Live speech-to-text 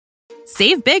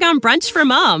Save big on brunch for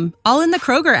mom, all in the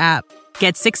Kroger app.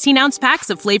 Get 16-ounce packs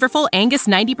of flavorful Angus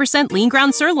 90% lean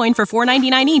ground sirloin for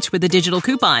 $4.99 each with a digital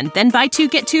coupon. Then buy 2,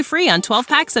 get 2 free on 12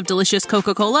 packs of delicious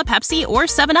Coca-Cola, Pepsi, or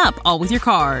 7-Up, all with your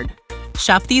card.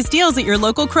 Shop these deals at your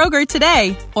local Kroger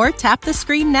today, or tap the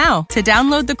screen now to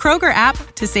download the Kroger app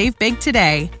to save big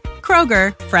today.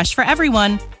 Kroger, fresh for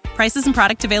everyone. Prices and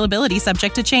product availability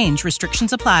subject to change.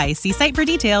 Restrictions apply. See site for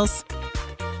details.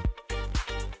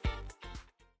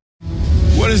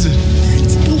 What is it?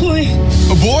 It's a boy.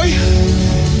 A boy?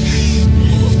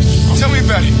 Tell me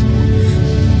about it.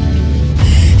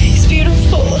 He's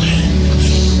beautiful.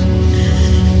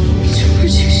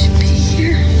 George, you should be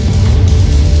here.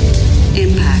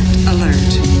 Impact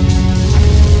alert.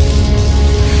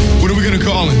 What are we gonna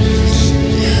call him?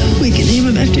 We can name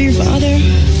him after your father.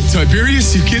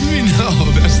 Tiberius? You kidding me? No,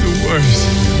 that's the worst.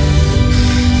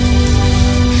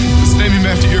 Let's name him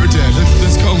after your dad.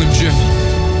 Let's call him Jim.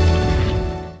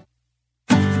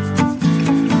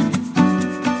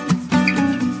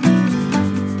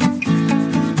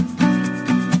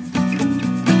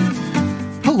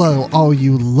 Hello, all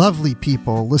you lovely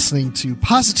people listening to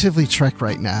Positively Trek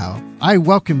right now. I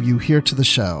welcome you here to the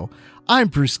show. I'm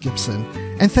Bruce Gibson,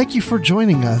 and thank you for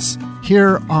joining us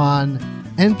here on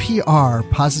NPR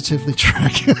Positively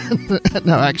Trek.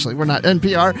 No, actually, we're not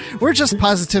NPR. We're just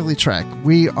Positively Trek.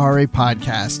 We are a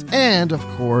podcast. And, of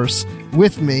course,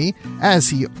 with me, as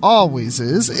he always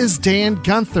is Dan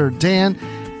Gunther. Dan,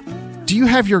 do you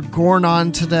have your Gorn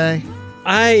on today?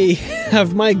 I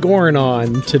have my Gorn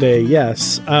on today,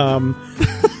 yes. I'm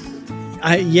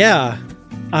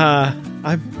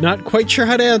not quite sure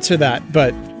how to answer that,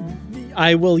 but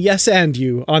I will yes and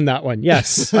you on that one.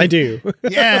 Yes, I do.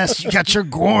 Yes, you got your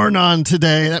Gorn on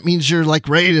today. That means you're like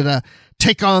ready to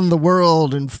take on the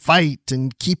world and fight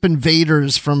and keep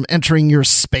invaders from entering your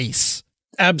space.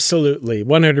 Absolutely,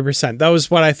 100%. That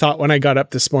was what I thought when I got up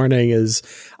this morning, is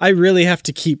I really have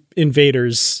to keep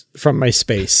invaders from my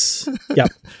space. Yep.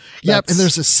 Yep, and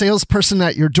there's a salesperson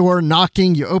at your door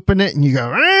knocking, you open it and you go,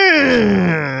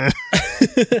 "Argh!"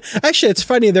 Actually, it's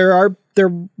funny, there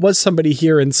was somebody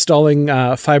here installing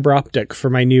fiber optic for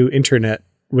my new internet,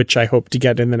 which I hope to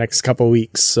get in the next couple of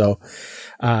weeks. So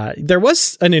there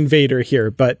was an invader here,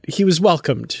 but he was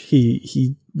welcomed.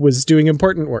 He was doing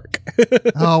important work.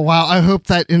 Oh, wow. I hope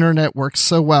that internet works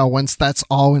so well once that's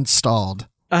all installed.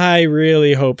 I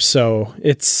really hope so.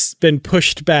 It's been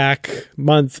pushed back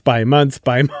month by month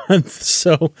by month.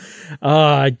 So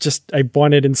I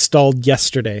want it installed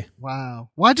yesterday.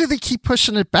 Wow. Why do they keep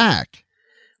pushing it back?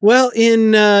 Well,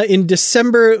 in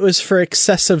December, it was for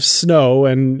excessive snow,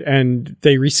 and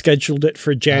they rescheduled it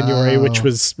for January, which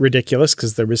was ridiculous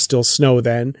because there was still snow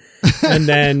then. And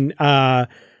then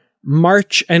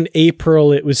March and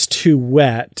April, it was too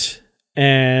wet.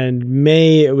 And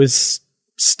May, it was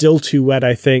still too wet,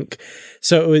 I think.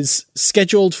 So it was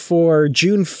scheduled for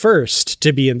June 1st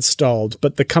to be installed,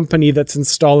 but the company that's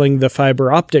installing the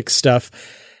fiber optic stuff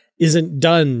isn't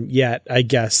done yet, I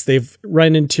guess. They've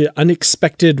run into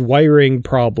unexpected wiring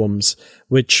problems,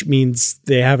 which means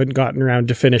they haven't gotten around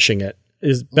to finishing it,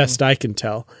 is best I can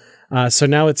tell. So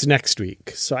now it's next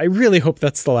week. So I really hope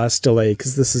that's the last delay,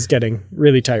 because this is getting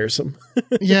really tiresome.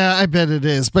 Yeah, I bet it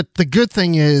is. But the good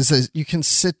thing is you can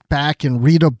sit back and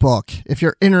read a book if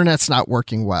your internet's not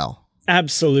working well.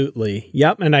 Absolutely.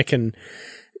 Yep. And I can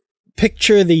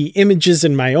picture the images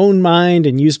in my own mind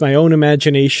and use my own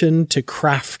imagination to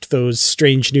craft those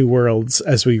strange new worlds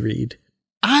as we read.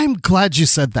 I'm glad you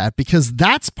said that, because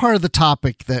that's part of the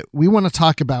topic that we want to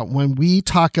talk about when we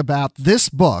talk about this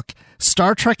book,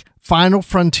 Star Trek Final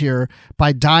Frontier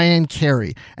by Diane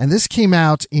Carey. And this came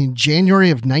out in January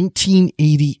of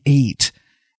 1988.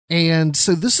 And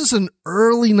so this is an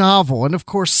early novel. And of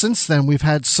course, since then, we've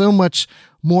had so much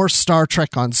more Star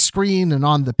Trek on screen and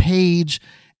on the page.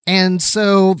 And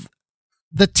so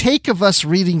the take of us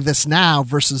reading this now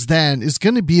versus then is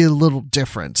going to be a little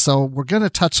different. So we're going to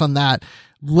touch on that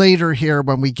later here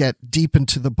when we get deep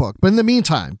into the book. But in the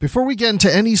meantime, before we get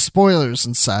into any spoilers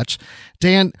and such,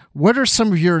 Dan, what are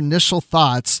some of your initial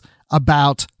thoughts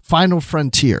about Final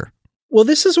Frontier? Well,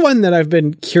 this is one that I've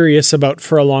been curious about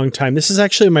for a long time. This is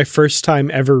actually my first time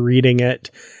ever reading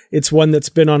it. It's one that's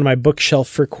been on my bookshelf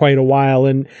for quite a while,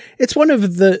 and it's one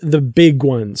of the big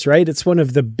ones, right? It's one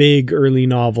of the big early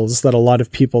novels that a lot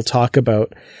of people talk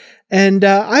about. And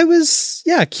I was,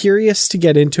 curious to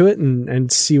get into it and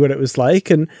see what it was like.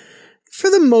 And for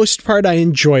the most part, I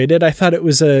enjoyed it. I thought it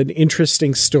was an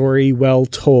interesting story, well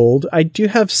told. I do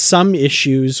have some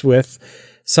issues with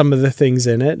some of the things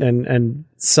in it and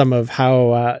some of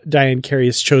how Diane Carey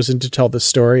has chosen to tell the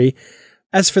story.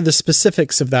 As for the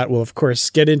specifics of that, we'll of course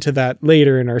get into that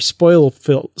later in our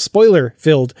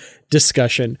spoiler-filled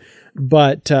discussion.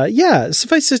 But yeah,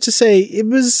 suffice it to say, it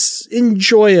was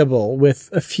enjoyable with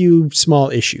a few small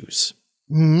issues.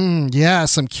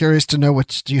 Yes, I'm curious to know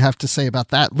what you have to say about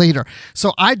that later.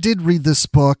 So I did read this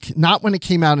book, not when it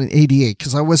came out in 88,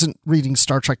 because I wasn't reading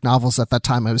Star Trek novels at that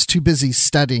time. I was too busy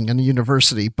studying in a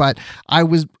university, but I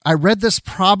read this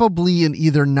probably in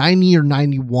either 90 or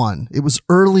 91. It was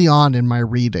early on in my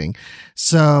reading.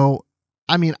 So,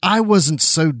 I mean, I wasn't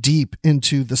so deep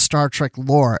into the Star Trek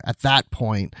lore at that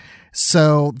point.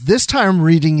 So this time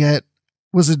reading it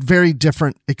was a very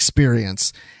different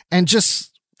experience. And just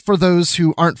for those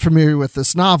who aren't familiar with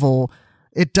this novel,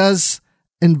 it does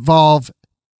involve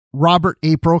Robert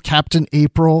April, Captain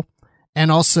April,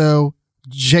 and also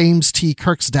James T.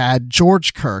 Kirk's dad,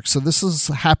 George Kirk. So this is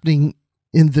happening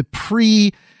in the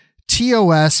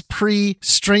pre-TOS,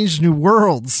 pre-Strange New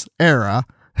Worlds era.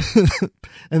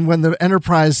 And when the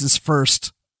Enterprise is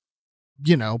first,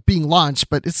 being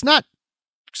launched, but it's not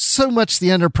so much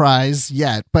the Enterprise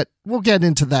yet, but we'll get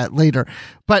into that later.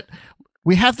 But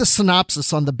we have the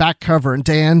synopsis on the back cover, and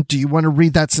Dan, do you want to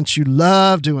read that since you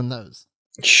love doing those?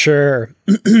 Sure.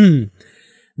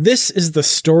 This is the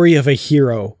story of a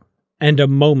hero and a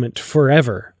moment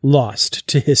forever lost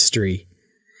to history.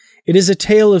 It is a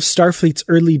tale of Starfleet's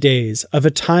early days, of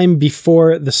a time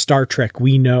before the Star Trek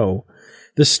we know.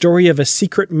 The story of a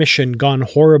secret mission gone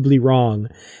horribly wrong,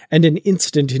 and an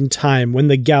instant in time when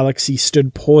the galaxy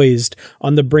stood poised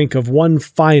on the brink of one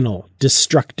final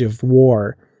destructive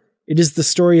war. It is the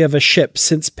story of a ship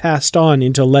since passed on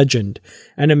into legend,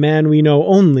 and a man we know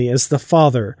only as the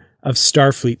father of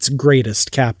Starfleet's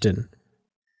greatest captain.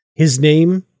 His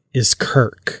name is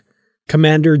Kirk,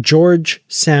 Commander George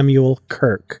Samuel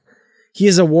Kirk. He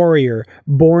is a warrior,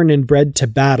 born and bred to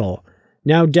battle.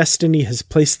 Now destiny has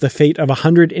placed the fate of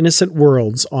 100 innocent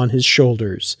worlds on his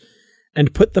shoulders,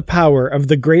 and put the power of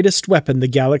the greatest weapon the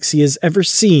galaxy has ever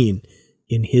seen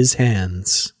in his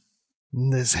hands.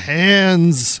 In his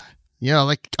hands. Yeah,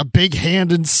 like a big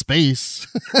hand in space.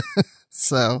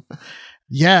 So,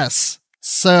 yes.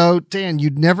 So, Dan,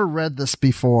 you'd never read this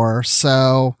before,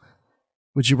 so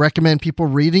would you recommend people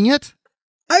reading it?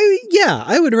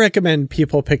 I would recommend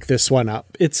people pick this one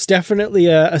up. It's definitely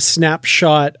a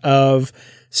snapshot of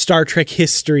Star Trek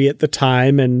history at the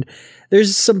time, and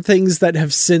there's some things that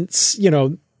have since,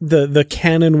 the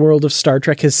canon world of Star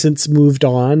Trek has since moved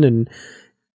on and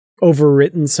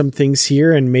overwritten some things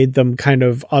here and made them kind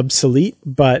of obsolete,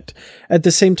 but at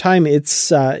the same time, it's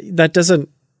that doesn't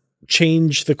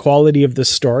change the quality of the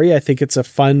story. I think it's a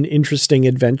fun, interesting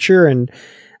adventure and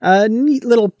a neat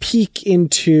little peek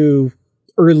into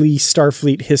early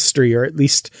Starfleet history, or at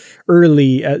least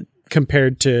early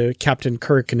compared to Captain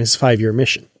Kirk and his 5-year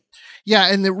mission.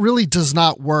 Yeah, and it really does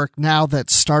not work now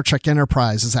that Star Trek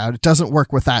Enterprise is out. It doesn't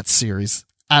work with that series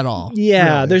at all.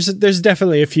 Yeah, really. there's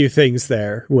definitely a few things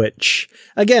there, which,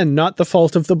 again, not the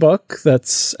fault of the book.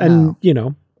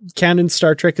 Canon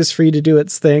Star Trek is free to do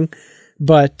its thing.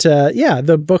 But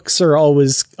the books are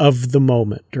always of the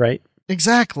moment, right?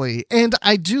 Exactly. And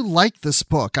I do like this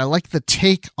book. I like the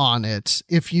take on it.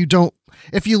 If you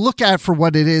look at it for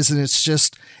what it is, and it's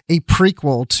just a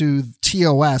prequel to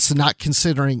TOS and not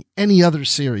considering any other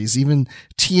series, even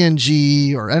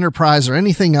TNG or Enterprise or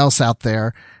anything else out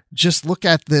there, just look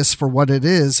at this for what it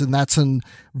is. And that's a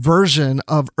version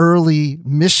of early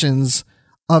missions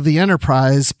of the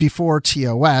Enterprise before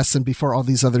TOS and before all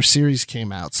these other series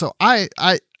came out. So I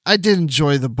did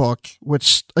enjoy the book,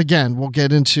 which again, we'll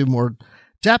get into more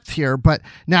depth here. But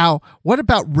now, what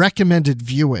about recommended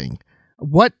viewing?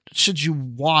 What should you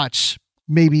watch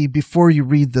maybe before you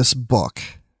read this book?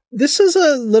 This is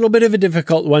a little bit of a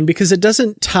difficult one because it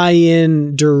doesn't tie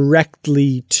in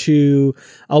directly to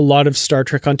a lot of Star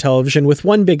Trek on television, with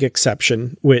one big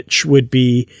exception, which would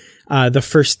be the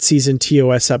first season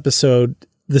TOS episode,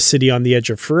 The City on the Edge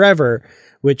of Forever,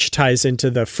 which ties into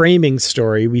the framing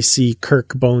story. We see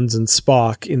Kirk, Bones, and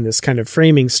Spock in this kind of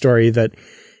framing story that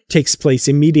takes place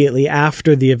immediately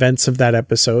after the events of that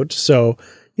episode. So,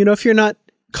 if you're not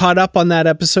caught up on that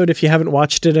episode, if you haven't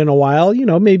watched it in a while,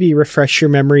 maybe refresh your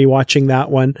memory watching that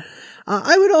one.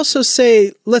 I would also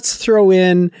say, let's throw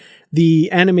in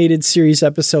the animated series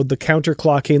episode, The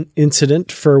Counterclock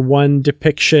Incident, for one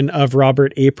depiction of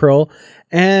Robert April.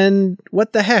 And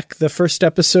what the heck, the first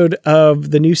episode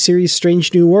of the new series,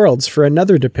 Strange New Worlds, for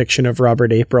another depiction of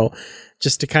Robert April,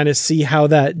 just to kind of see how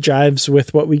that jives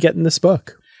with what we get in this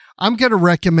book. I'm going to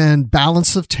recommend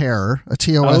Balance of Terror, a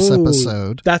TOS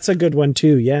episode. That's a good one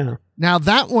too, yeah. Now,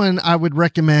 that one I would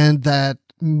recommend that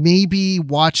maybe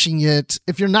watching it,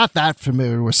 if you're not that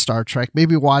familiar with Star Trek,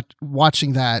 maybe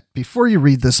watching that before you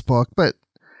read this book, but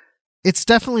it's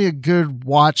definitely a good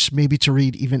watch maybe to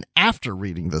read even after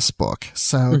reading this book.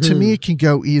 So to me, it can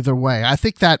go either way. I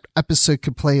think that episode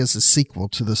could play as a sequel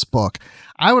to this book.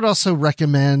 I would also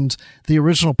recommend the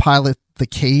original pilot, The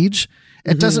Cage.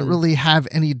 It doesn't really have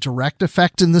any direct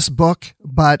effect in this book,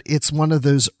 but it's one of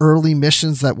those early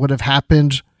missions that would have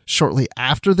happened shortly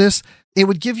after this. It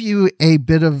would give you a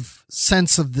bit of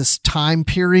sense of this time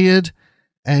period,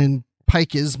 and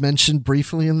Pike is mentioned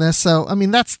briefly in this. So, I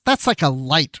mean, that's like a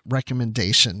light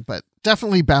recommendation, but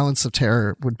definitely Balance of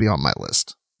Terror would be on my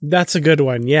list. That's a good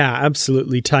one. Yeah,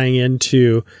 absolutely. Tying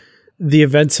into the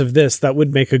events of this, that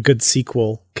would make a good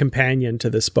sequel companion to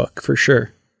this book for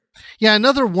sure. Yeah,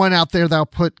 another one out there that I'll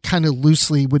put kind of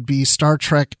loosely would be Star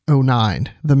Trek 09,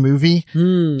 the movie,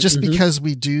 because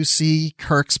we do see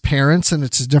Kirk's parents, and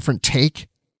it's a different take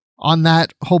on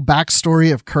that whole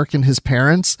backstory of Kirk and his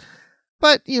parents.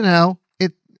 But, you know,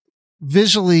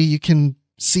 visually you can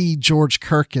see George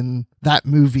Kirk in that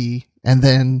movie and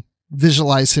then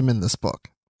visualize him in this book.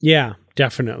 Yeah,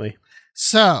 definitely.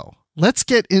 So let's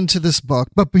get into this book.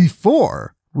 But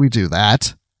before we do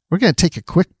that, we're going to take a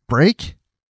quick break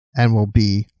and we'll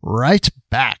be right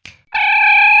back.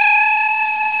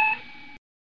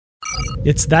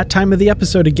 It's that time of the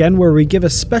episode again where we give a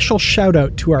special shout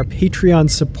out to our Patreon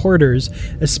supporters,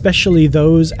 especially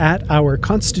those at our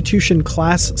Constitution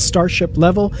class starship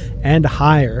level and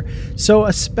higher. So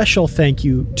a special thank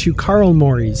you to Carl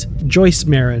Morris, Joyce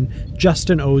Marin,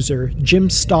 Justin Ozer, Jim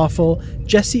Stoffel,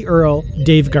 Jesse Earl,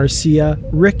 Dave Garcia,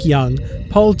 Rick Young,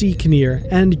 Paul D. Kinnear,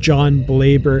 and John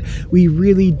Blaber. We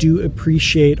really do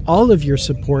appreciate all of your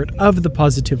support of the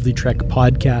Positively Trek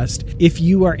podcast. If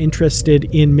you are interested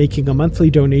in making a monthly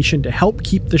donation to help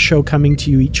keep the show coming to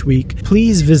you each week,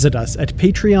 please visit us at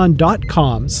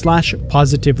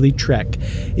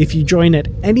patreon.com/positivelytrek. If you join at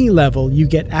any level, you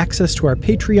get access to our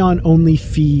Patreon-only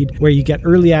feed, where you get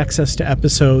early access to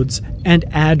episodes and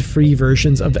ad-free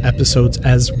versions of episodes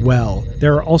as well.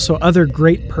 There are also other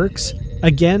great perks.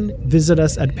 Again, visit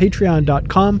us at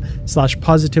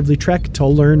patreon.com/positivelytrek to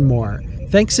learn more.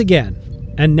 Thanks again.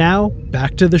 And now,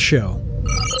 back to the show.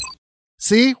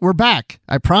 See, we're back.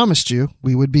 I promised you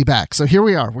we would be back. So here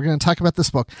we are. We're going to talk about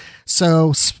this book.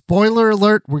 So spoiler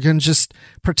alert, we're going to just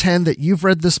pretend that you've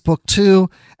read this book too.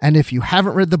 And if you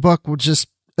haven't read the book, we'll just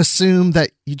assume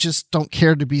that you just don't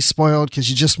care to be spoiled because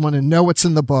you just want to know what's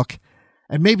in the book.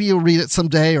 And maybe you'll read it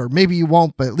someday, or maybe you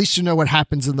won't, but at least you know what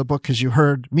happens in the book because you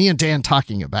heard me and Dan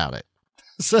talking about it.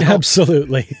 So,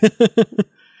 absolutely.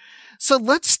 So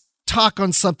let's talk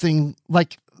on something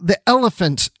like the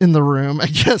elephant in the room, I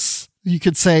guess you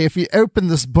could say, if you open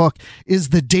this book, is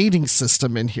the dating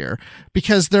system in here.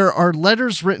 Because there are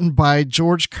letters written by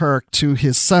George Kirk to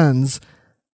his sons,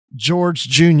 George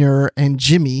Jr. and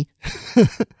Jimmy.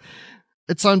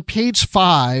 It's on page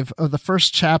 5 of the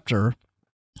first chapter.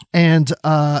 And,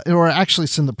 or actually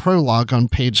it's in the prologue on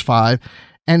page 5,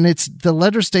 and it's the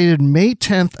letters dated May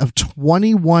 10th of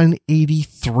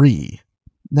 2183.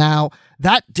 Now,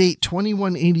 that date,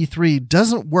 2183,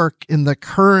 doesn't work in the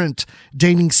current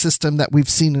dating system that we've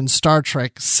seen in Star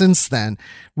Trek since then.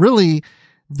 Really,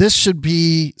 this should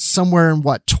be somewhere in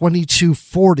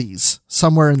 2240s,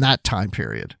 somewhere in that time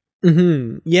period.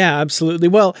 Yeah, absolutely.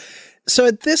 Well, so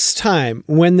at this time,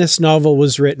 when this novel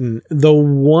was written, the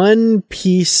one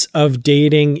piece of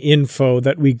dating info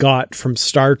that we got from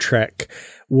Star Trek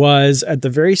was at the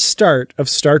very start of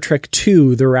Star Trek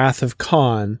II, The Wrath of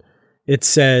Khan. It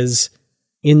says,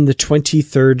 in the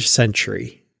 23rd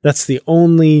century. That's the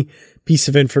only piece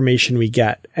of information we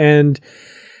get. And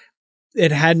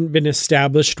it hadn't been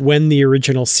established when the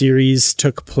original series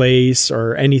took place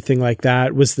or anything like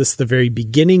that. Was this the very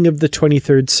beginning of the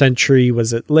 23rd century?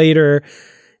 Was it later?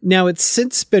 Now, it's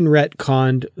since been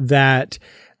retconned that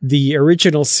the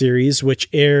original series, which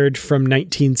aired from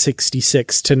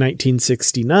 1966 to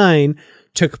 1969,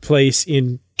 took place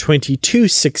in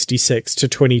 2266 to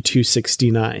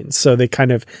 2269. So they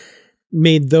kind of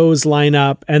made those line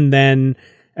up, and then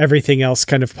everything else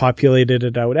kind of populated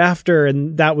it out after.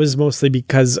 And that was mostly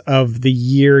because of the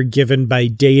year given by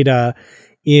Data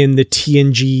in the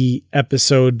TNG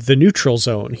episode, The Neutral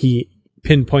Zone. He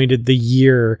pinpointed the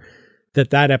year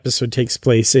that episode takes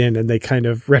place in, and they kind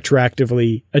of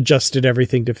retroactively adjusted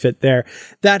everything to fit there.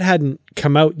 That hadn't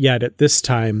come out yet at this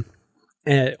time.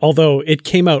 Although it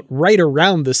came out right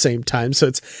around the same time. So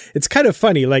it's kind of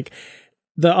funny. Like,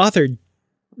 the author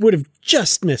would have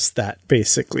just missed that,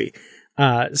 basically.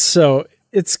 So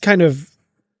it's kind of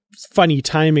funny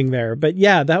timing there. But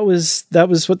yeah, that was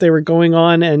what they were going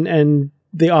on. And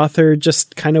the author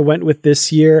just kind of went with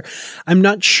this year. I'm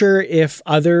not sure if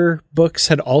other books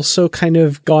had also kind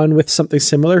of gone with something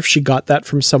similar, if she got that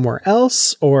from somewhere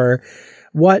else or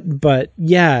what. But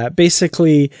yeah,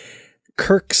 basically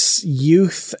Kirk's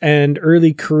youth and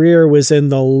early career was in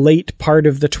the late part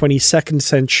of the 22nd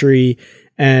century,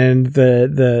 and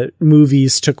the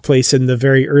movies took place in the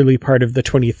very early part of the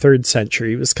 23rd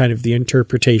century was kind of the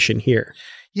interpretation here.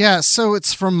 Yeah, so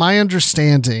it's from my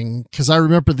understanding, because I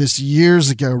remember this years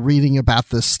ago reading about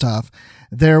this stuff,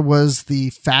 there was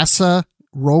the FASA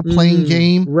role-playing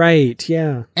game. Right,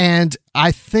 yeah. And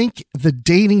I think the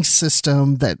dating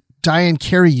system that Diane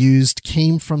Carey used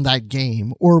came from that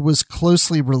game or was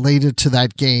closely related to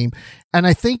that game. And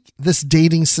I think this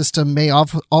dating system may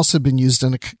have also been used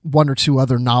in one or two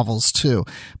other novels too.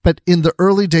 But in the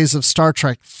early days of Star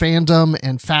Trek, fandom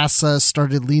and FASA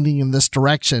started leaning in this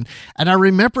direction. And I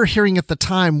remember hearing at the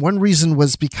time, one reason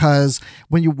was because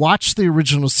when you watch the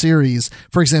original series,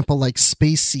 for example, like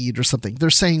Space Seed or something, they're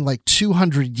saying like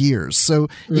 200 years. So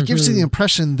it gives you the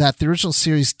impression that the original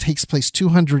series takes place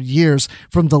 200 years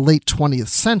from the late 20th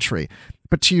century.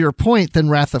 But to your point, then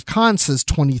Wrath of Khan says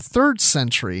 23rd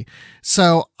century.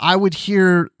 So I would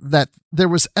hear that there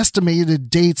was estimated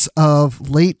dates of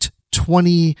late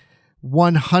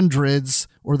 2100s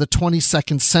or the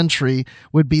 22nd century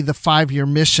would be the 5-year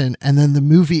mission. And then the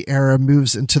movie era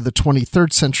moves into the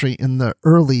 23rd century in the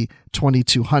early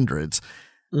 2200s.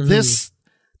 This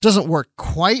doesn't work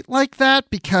quite like that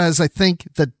because I think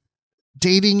the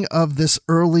dating of this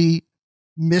early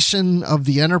mission of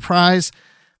the Enterprise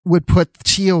would put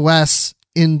TOS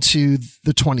into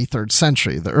the 23rd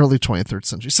century, the early 23rd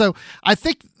century. So I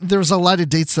think there's a lot of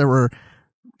dates that were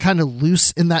kind of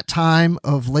loose in that time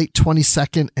of late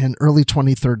 22nd and early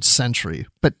 23rd century.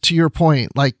 But to your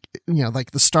point, like, you know,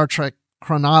 like the Star Trek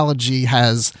chronology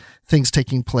has things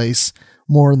taking place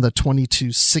more in the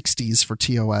 2260s for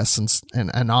TOS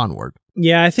and onward.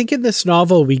 Yeah, I think in this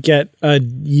novel we get a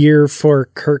year for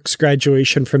Kirk's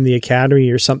graduation from the academy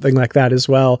or something like that as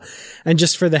well. And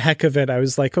just for the heck of it, I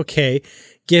was like, okay,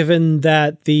 given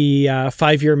that the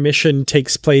 5-year mission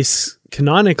takes place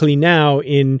canonically now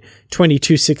in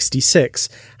 2266,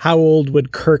 how old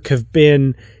would Kirk have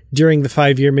been during the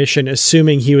 5-year mission,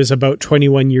 assuming he was about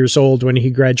 21 years old when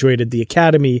he graduated the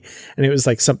academy? And it was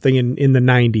like something in the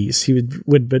 90s. He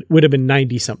would have been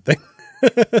 90 something.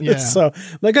 Yeah. So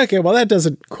like, okay, well, that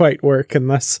doesn't quite work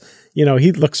unless, you know,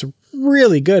 he looks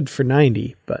really good for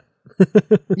 90, but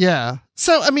yeah.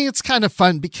 So, I mean, it's kind of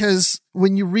fun because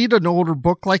when you read an older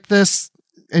book like this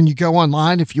and you go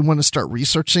online, if you want to start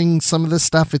researching some of this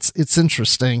stuff, it's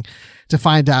interesting to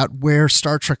find out where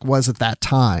Star Trek was at that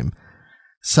time.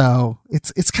 So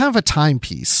it's kind of a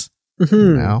timepiece,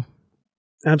 you know?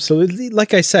 Absolutely.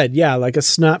 Like I said, yeah, like a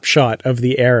snapshot of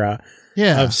the era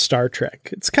of Star Trek.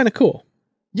 It's kind of cool.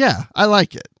 Yeah, I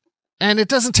like it. And it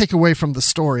doesn't take away from the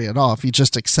story at all if you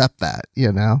just accept that,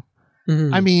 you know?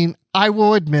 I mean, I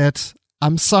will admit,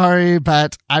 I'm sorry,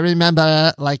 but I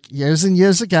remember like years and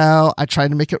years ago, I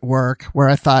tried to make it work where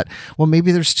I thought, well,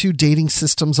 maybe there's 2 dating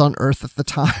systems on Earth at the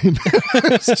time.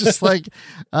 It's just like,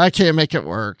 I can't make it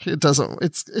work. It doesn't,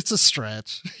 it's a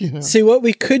stretch. You know? See, what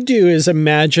we could do is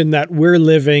imagine that we're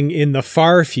living in the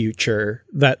far future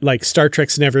that like Star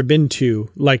Trek's never been to,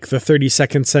 like the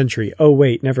 32nd century. Oh,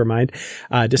 wait, never mind.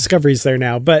 Discovery's there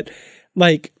now. But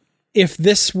like, if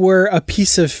this were a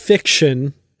piece of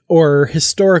fiction or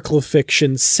historical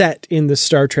fiction set in the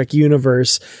Star Trek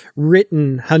universe,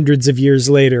 written hundreds of years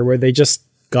later, where they just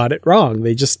got it wrong.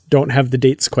 They just don't have the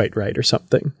dates quite right or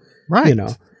something. Right. You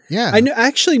know? Yeah. I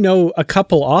actually know a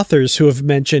couple authors who have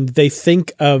mentioned they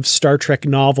think of Star Trek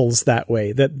novels that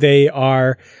way, that they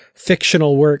are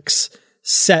fictional works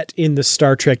set in the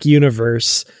Star Trek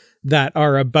universe that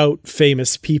are about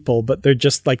famous people, but they're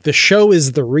just like, the show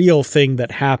is the real thing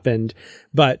that happened,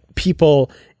 but people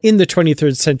in the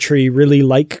 23rd century really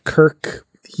like Kirk.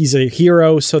 He's a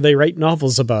hero, so they write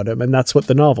novels about him, and that's what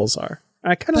the novels are.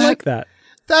 I kind of like that.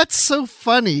 That's so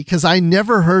funny because I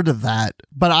never heard of that,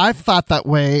 but I've thought that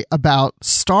way about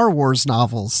Star Wars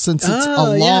novels since it's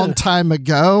a long time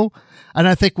ago. And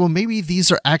I think, well, maybe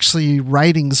these are actually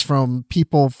writings from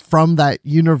people from that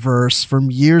universe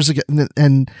from years ago.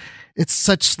 And it's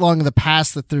such long in the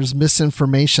past that there's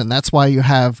misinformation. That's why you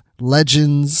have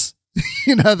legends,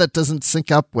 you know, that doesn't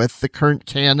sync up with the current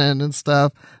canon and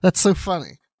stuff. That's so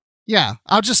funny. Yeah,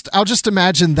 I'll just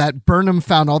imagine that Burnham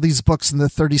found all these books in the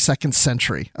 32nd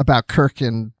century about Kirk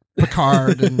and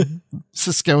Picard and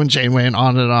Sisko and Janeway and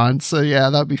on. So yeah,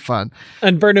 that'd be fun.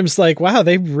 And Burnham's like, wow,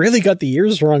 they really got the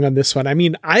years wrong on this one. I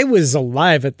mean, I was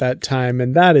alive at that time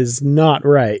and that is not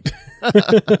right.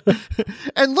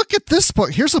 And look at this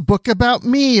book. Here's a book about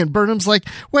me. And Burnham's like,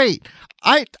 wait,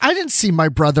 I didn't see my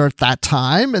brother at that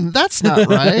time, and that's not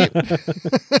right.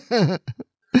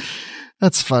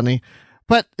 That's funny.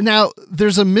 But now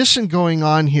there's a mission going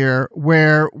on here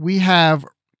where we have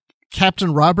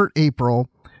Captain Robert April,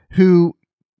 who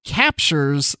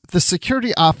captures the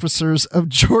security officers of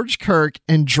George Kirk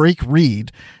and Drake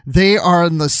Reed. They are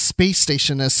on the space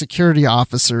station as security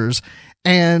officers,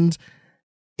 and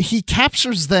he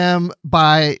captures them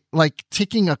by like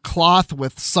taking a cloth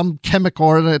with some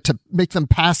chemical in it to make them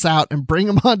pass out and bring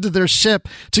them onto their ship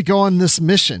to go on this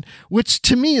mission, which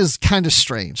to me is kind of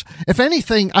strange. If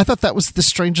anything, I thought that was the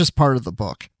strangest part of the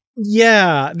book.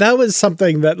 Yeah, that was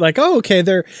something that like, oh, okay,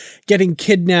 they're getting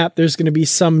kidnapped. There's going to be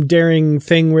some daring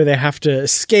thing where they have to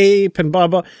escape and blah,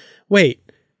 blah.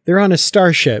 Wait, they're on a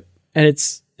starship and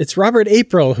it's Robert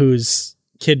April who's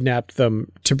kidnapped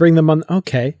them to bring them on.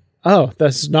 Okay. Oh,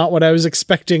 that's not what I was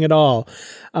expecting at all.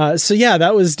 So yeah,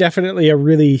 that was definitely a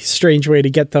really strange way to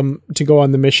get them to go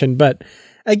on the mission. But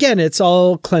again, it's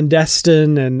all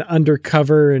clandestine and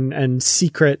undercover and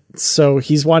secret. So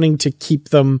he's wanting to keep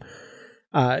them,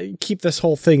 keep this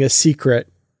whole thing a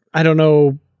secret. I don't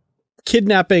know.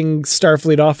 Kidnapping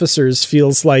Starfleet officers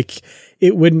feels like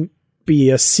it wouldn't be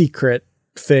a secret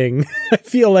thing. I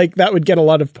feel like that would get a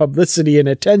lot of publicity and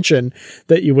attention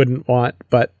that you wouldn't want,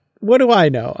 but what do I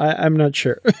know? I'm not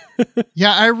sure.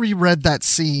 Yeah, I reread that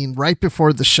scene right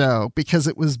before the show because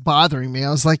it was bothering me. I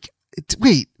was like,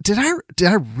 wait, did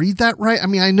I read that right? I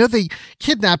mean, I know they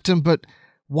kidnapped him, but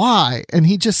why? And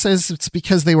he just says it's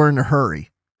because they were in a hurry.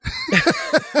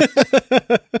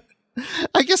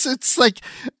 I guess it's like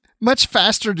much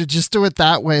faster to just do it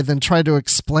that way than try to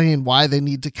explain why they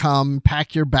need to come,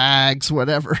 pack your bags,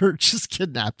 whatever. Just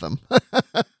kidnap them.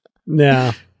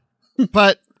 Yeah.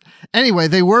 But anyway,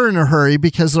 they were in a hurry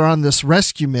because they're on this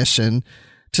rescue mission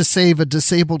to save a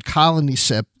disabled colony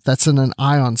ship that's in an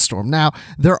ion storm. Now,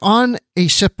 they're on a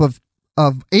ship of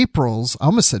April's. I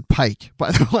almost said Pike,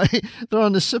 by the way. They're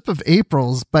on a ship of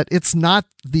April's, but it's not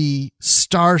the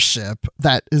starship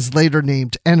that is later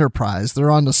named Enterprise.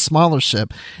 They're on a smaller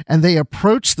ship, and they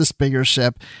approach this bigger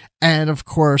ship, and of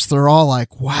course, they're all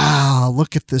like, wow,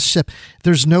 look at this ship.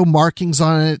 There's no markings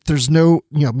on it. There's no,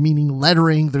 meaning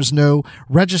lettering. There's no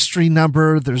registry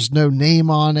number. There's no name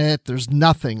on it. There's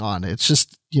nothing on it. It's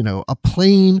just, a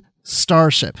plain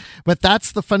starship. But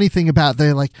that's the funny thing about it.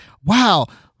 They're like, wow,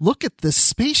 look at this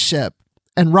spaceship.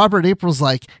 And Robert April's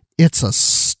like, it's a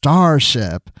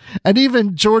starship. And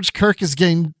even George Kirk is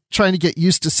trying to get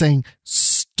used to saying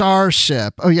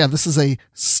starship. Oh yeah, this is a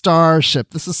starship.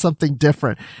 This is something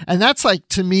different. And that's like,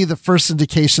 to me, the first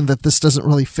indication that this doesn't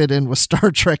really fit in with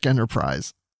Star Trek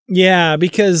Enterprise. Yeah,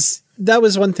 because that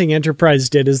was one thing Enterprise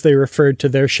did, is they referred to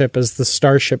their ship as the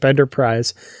Starship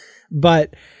Enterprise.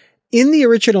 But in the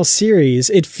original series,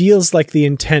 it feels like the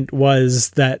intent was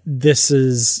that this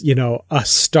is, a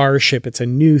starship. It's a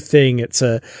new thing. It's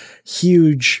a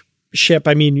huge ship.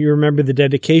 I mean, you remember the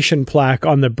dedication plaque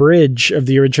on the bridge of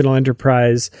the original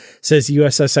Enterprise says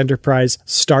USS Enterprise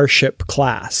Starship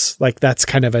Class. Like, that's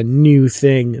kind of a new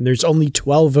thing. And there's only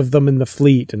 12 of them in the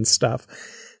fleet and stuff.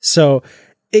 So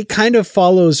it kind of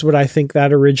follows what I think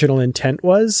that original intent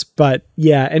was. But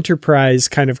yeah, Enterprise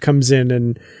kind of comes in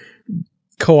and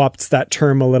co-opts that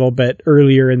term a little bit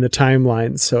earlier in the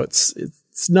timeline. So it's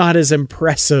not as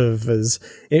impressive as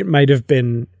it might have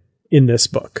been in this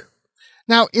book.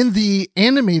 Now, in the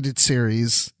animated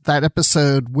series, that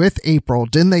episode with April,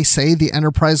 didn't they say the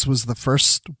Enterprise was the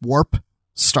first warp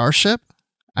starship?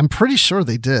 I'm pretty sure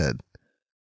they did.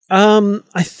 I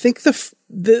think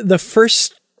the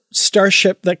first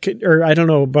starship that could, or I don't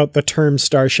know about the term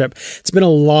starship. It's been a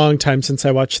long time since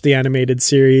I watched the animated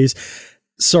series.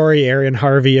 Sorry, Aaron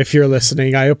Harvey, if you're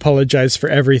listening, I apologize for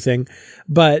everything.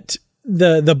 But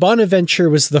the Bonaventure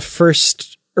was the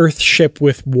first Earth ship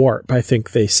with warp, I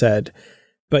think they said.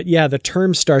 But yeah, the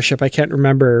term starship, I can't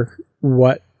remember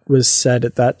what was said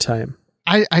at that time.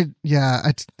 I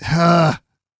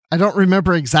don't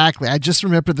remember exactly. I just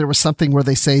remember there was something where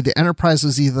they say the Enterprise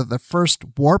was either the first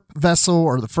warp vessel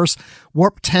or the first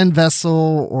warp 10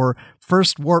 vessel or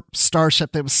first warp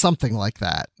starship. It was something like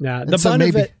that. Yeah,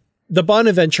 the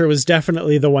Bonaventure was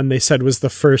definitely the one they said was the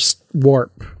first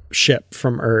warp ship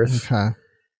from Earth. Okay.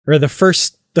 Or the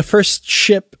first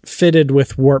ship fitted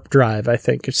with warp drive, I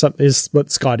think, is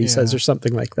what Scotty says, or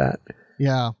something like that.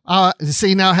 Yeah.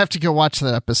 See, now I have to go watch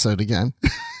that episode again.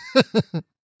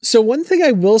 So one thing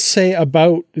I will say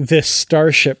about this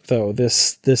starship, though,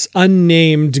 this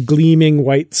unnamed gleaming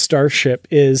white starship,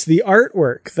 is the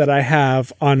artwork that I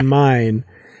have on mine.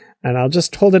 And I'll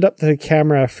just hold it up to the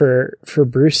camera for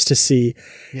Bruce to see.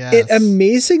 Yes. It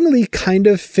amazingly kind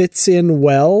of fits in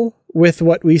well with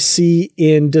what we see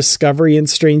in Discovery and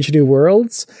Strange New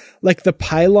Worlds. Like the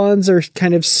pylons are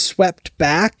kind of swept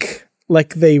back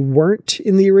like they weren't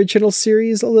in the original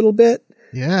series a little bit.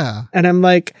 Yeah. And I'm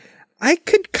like, I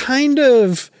could kind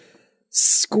of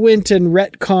squint and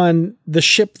retcon the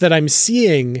ship that I'm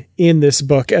seeing in this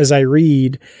book as I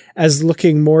read as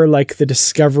looking more like the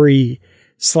Discovery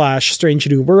 / Strange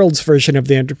New Worlds version of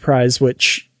the Enterprise,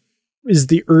 which is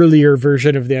the earlier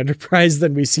version of the Enterprise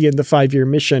than we see in the 5-year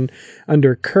mission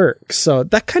under Kirk. So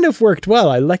that kind of worked well.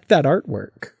 I like that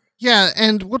artwork. Yeah,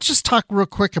 and we'll just talk real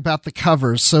quick about the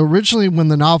covers. So originally when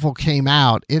the novel came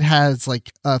out, it has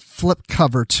like a flip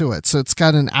cover to it. So it's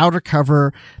got an outer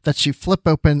cover that you flip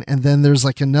open, and then there's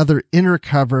like another inner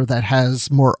cover that has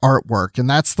more artwork, and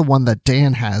that's the one that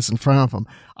Dan has in front of him.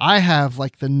 I have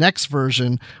like the next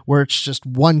version where it's just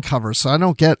one cover, so I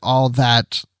don't get all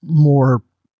that more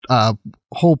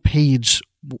whole page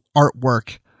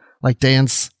artwork like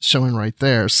Dan's showing right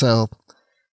there. So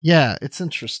yeah, it's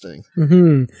interesting.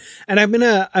 Mm-hmm.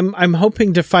 And I'm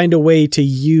hoping to find a way to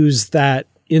use that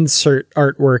insert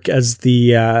artwork as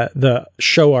the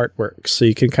show artwork, so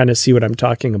you can kind of see what I'm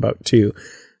talking about too.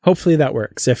 Hopefully that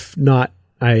works. If not,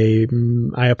 I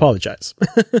apologize.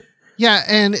 Yeah,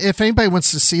 and if anybody wants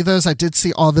to see those, I did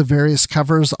see all the various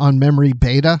covers on Memory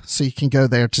Beta, so you can go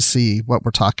there to see what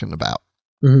we're talking about.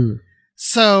 Mm-hmm.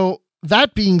 So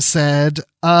that being said,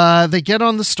 they get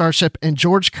on the starship and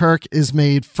George Kirk is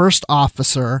made first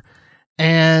officer.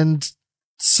 And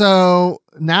so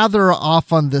now they're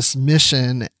off on this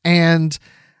mission. And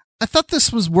I thought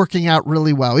this was working out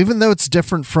really well, even though it's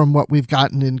different from what we've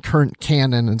gotten in current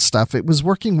canon and stuff. It was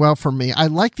working well for me. I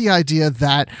like the idea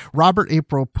that Robert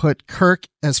April put Kirk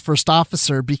as first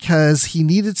officer because he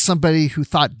needed somebody who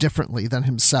thought differently than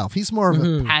himself. He's more of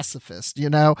a pacifist,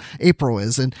 April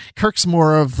is. And Kirk's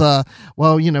more of the,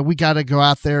 well, we got to go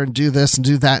out there and do this and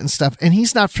do that and stuff. And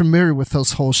he's not familiar with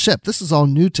those whole ship. This is all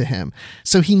new to him.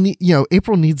 So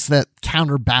April needs that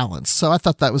counterbalance. So I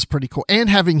thought that was pretty cool. And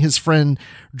having his friend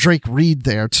Drake Reed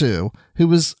there too, who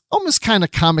was almost kind of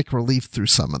comic relief through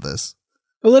some of this.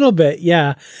 A little bit,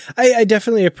 yeah. I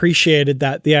definitely appreciated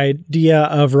that. The idea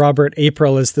of Robert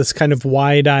April as this kind of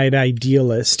wide-eyed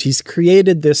idealist. He's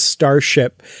created this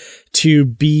starship to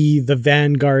be the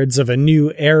vanguards of a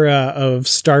new era of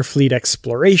Starfleet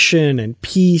exploration and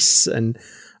peace and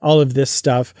all of this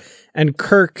stuff. And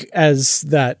Kirk, as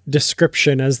that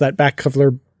description, as that back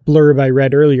cover blurb I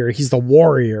read earlier, he's the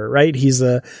warrior, right? He's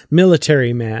a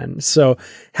military man. So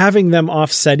having them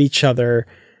offset each other,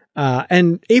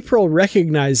 and April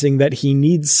recognizing that he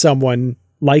needs someone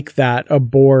like that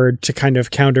aboard to kind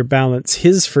of counterbalance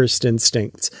his first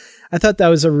instincts. I thought that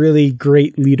was a really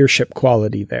great leadership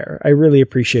quality there. I really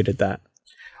appreciated that.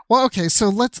 Well, okay, so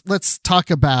let's talk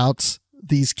about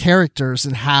these characters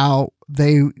and how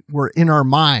they were in our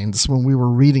minds when we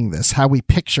were reading this, how we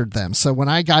pictured them. So when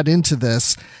I got into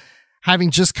this,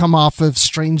 having just come off of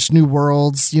Strange New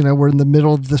Worlds, we're in the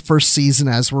middle of the first season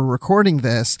as we're recording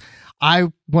this,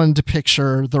 I wanted to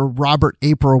picture the Robert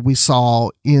April we saw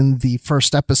in the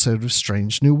first episode of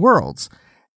Strange New Worlds.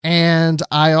 And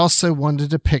I also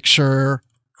wanted to picture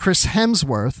Chris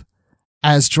Hemsworth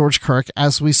as George Kirk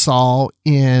as we saw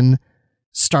in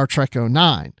Star Trek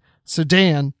 09. So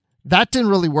Dan, that didn't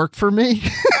really work for me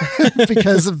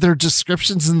because of their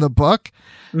descriptions in the book,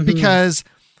 because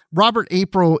Robert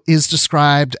April is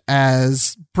described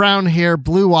as brown hair,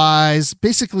 blue eyes,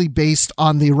 basically based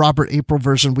on the Robert April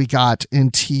version we got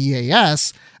in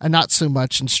TAS and not so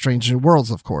much in Strange New Worlds,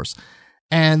 of course.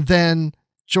 And then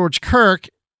George Kirk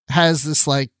has this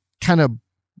like kind of,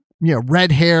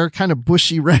 red hair, kind of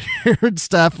bushy red hair and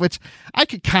stuff, which I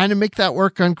could kind of make that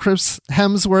work on Chris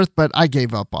Hemsworth, but I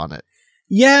gave up on it.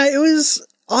 Yeah, it was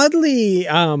oddly,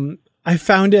 I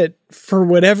found it for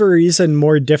whatever reason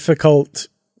more difficult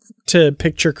to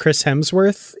picture Chris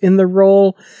Hemsworth in the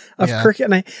role of Kirk.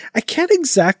 And I can't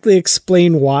exactly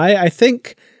explain why. I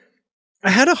think I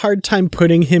had a hard time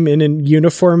putting him in a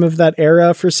uniform of that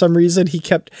era for some reason. He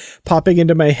kept popping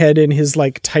into my head in his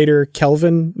like tighter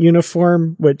Kelvin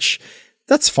uniform, which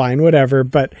that's fine, whatever.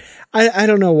 But I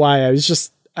don't know why. I was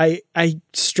just, I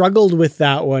struggled with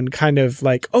that one, kind of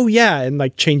like, oh yeah, and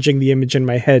like changing the image in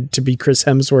my head to be Chris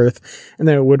Hemsworth, and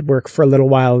then it would work for a little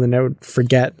while, and then I would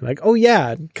forget, like, oh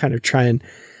yeah, kind of try and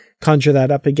conjure that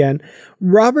up again.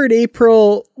 Robert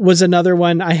April was another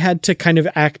one I had to kind of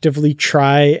actively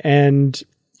try and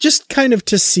just kind of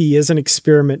to see as an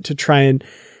experiment to try and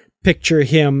picture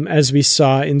him as we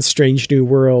saw in Strange New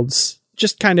Worlds,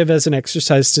 just kind of as an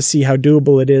exercise to see how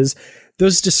doable it is.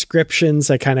 those descriptions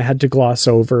I kind of had to gloss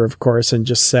over, of course, and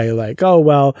just say like, oh,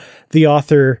 well, the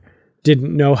author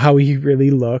didn't know how he really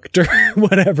looked or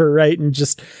whatever, right? And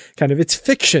just kind of, it's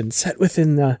fiction set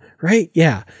within the, right?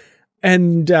 Yeah.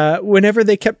 And whenever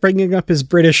they kept bringing up his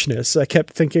Britishness, I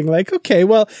kept thinking like, okay,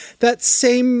 well, that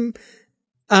same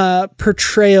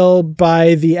portrayal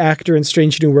by the actor in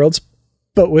Strange New Worlds,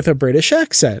 but with a British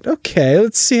accent. Okay,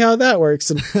 let's see how that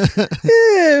works. And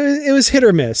it was hit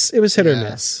or miss. It was hit or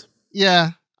miss.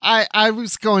 Yeah. I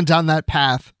was going down that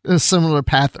path, a similar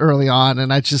path early on,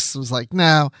 and I just was like,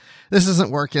 no, this isn't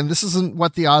working. This isn't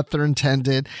what the author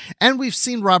intended. And we've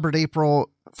seen Robert April,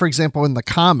 for example, in the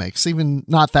comics, even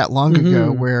not that long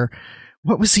ago, where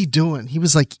what was he doing? He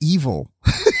was like evil.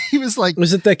 He was like,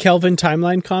 was it the Kelvin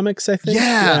Timeline comics? I think.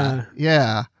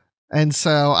 Yeah. And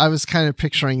so I was kind of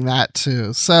picturing that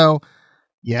too. So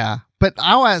yeah, but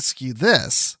I'll ask you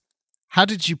this. How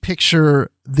did you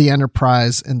picture the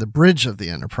Enterprise and the bridge of the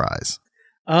Enterprise?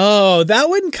 Oh, that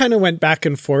one kind of went back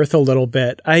and forth a little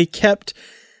bit. I kept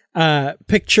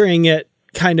picturing it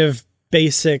kind of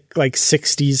basic, like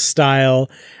 60s style.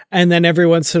 And then every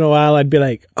once in a while I'd be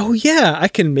like, oh yeah, I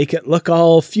can make it look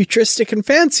all futuristic and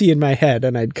fancy in my head.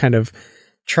 And I'd kind of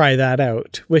try that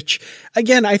out, which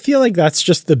again, I feel like that's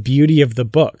just the beauty of the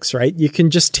books, right? You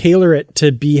can just tailor it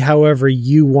to be however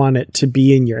you want it to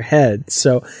be in your head.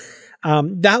 So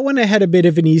that one I had a bit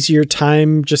of an easier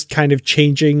time just kind of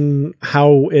changing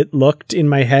how it looked in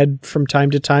my head from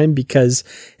time to time because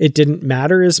it didn't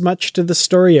matter as much to the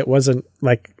story. It wasn't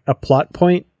like a plot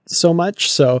point so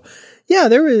much. So yeah,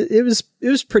 it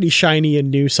was pretty shiny and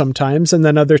new sometimes. And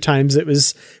then other times it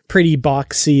was pretty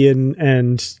boxy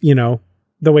and, you know,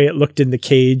 the way it looked in the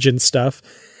cage and stuff,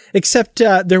 except,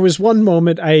 there was one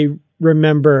moment I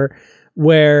remember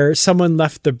where someone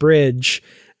left the bridge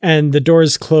and the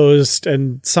doors closed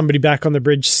and somebody back on the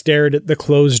bridge stared at the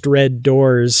closed red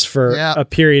doors for a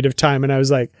period of time. And I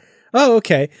was like, oh,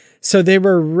 okay. So they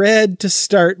were red to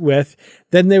start with,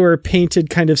 then they were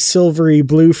painted kind of silvery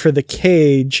blue for the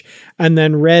cage, and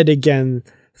then red again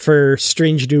for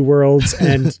Strange New Worlds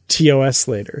and TOS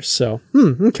later. So,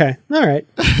 okay. All right.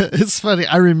 It's funny.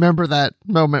 I remember that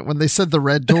moment when they said the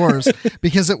red doors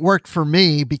because it worked for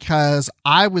me because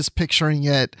I was picturing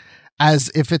it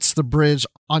as if it's the bridge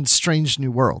on Strange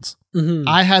New Worlds.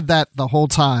 I had that the whole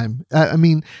time. I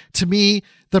mean, to me,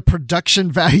 the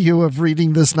production value of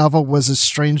reading this novel was a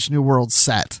Strange New Worlds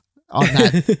set on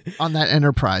that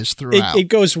Enterprise throughout. It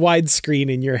goes widescreen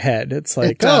in your head. It's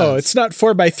like, oh, it's not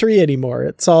 4:3 anymore.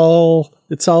 It's all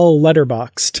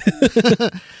letterboxed.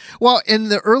 Well, in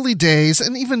the early days,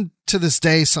 and even to this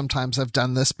day, sometimes I've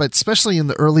done this, but especially in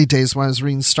the early days when I was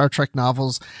reading Star Trek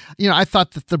novels, you know, I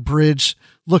thought that the bridge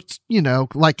looked, you know,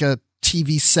 like a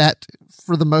TV set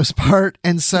for the most part.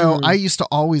 And so I used to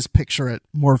always picture it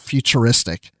more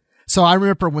futuristic. So I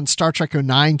remember when Star Trek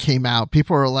 09 came out,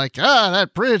 people were like,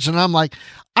 that bridge. And I'm like,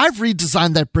 I've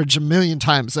redesigned that bridge a million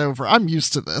times over. I'm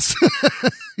used to this.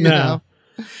 you know?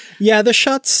 Yeah, the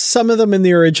shots, some of them in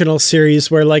the original series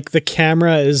where like the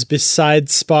camera is beside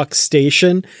Spock's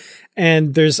station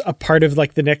and there's a part of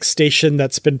like the next station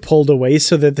that's been pulled away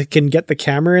so that they can get the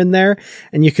camera in there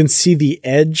and you can see the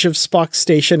edge of Spock's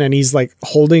station and he's like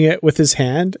holding it with his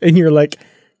hand and you're like,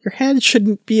 your hand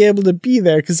shouldn't be able to be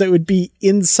there because it would be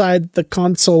inside the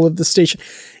console of the station.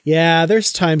 Yeah,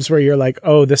 there's times where you're like,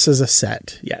 oh, this is a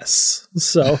set. Yes.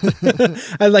 So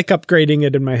I like upgrading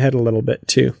it in my head a little bit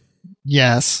too.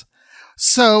 Yes.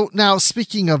 So now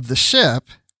speaking of the ship,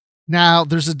 now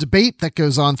there's a debate that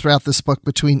goes on throughout this book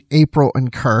between April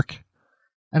and Kirk.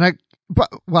 And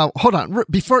hold on.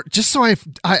 Before, just so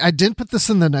I didn't put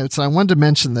this in the notes, and I wanted to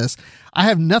mention this. I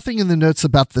have nothing in the notes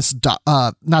about this,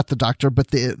 not the doctor, but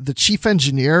the chief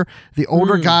engineer, the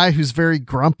older guy who's very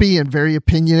grumpy and very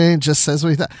opinionated and just says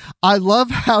what he thought. I love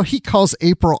how he calls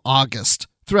April August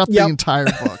throughout the entire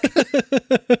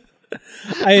book.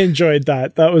 I enjoyed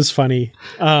that. That was funny.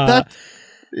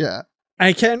 Yeah.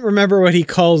 I can't remember what he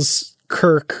calls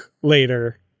Kirk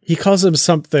later. He calls him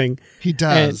something. He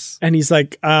does. And he's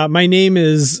like, my name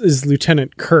is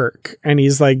Lieutenant Kirk. And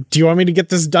he's like, do you want me to get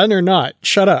this done or not?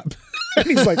 Shut up. And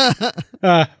he's like,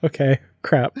 okay,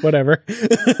 crap, whatever.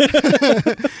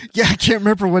 Yeah, I can't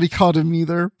remember what he called him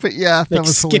either. But yeah, that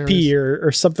was Skippy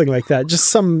or something like that. Just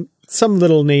some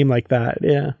little name like that.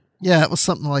 Yeah. Yeah, it was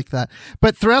something like that.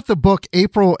 But throughout the book,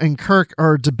 April and Kirk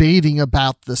are debating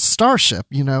about the starship.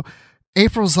 You know,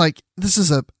 April's like, this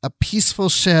is a peaceful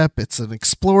ship. It's an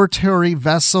exploratory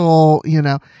vessel. You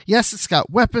know, yes, it's got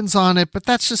weapons on it, but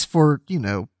that's just for, you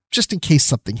know, just in case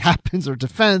something happens or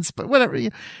defense, but whatever.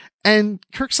 And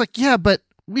Kirk's like, yeah, but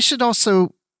we should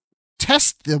also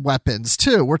test the weapons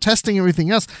too. We're testing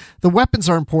everything else. The weapons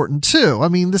are important too. I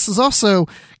mean, this is also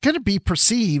going to be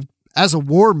perceived as a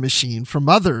war machine from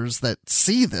others that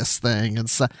see this thing. And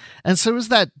so is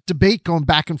that debate going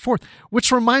back and forth,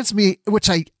 which reminds me, which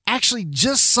I actually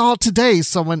just saw today.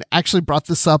 Someone actually brought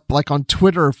this up like on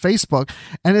Twitter or Facebook.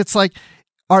 And it's like,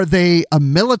 are they a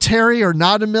military or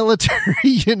not a military?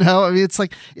 You know, I mean, it's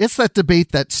like, it's that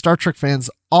debate that Star Trek fans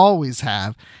always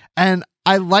have. And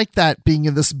I like that being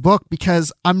in this book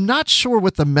because I'm not sure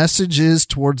what the message is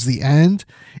towards the end.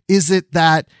 Is it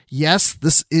that, yes,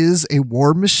 this is a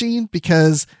war machine?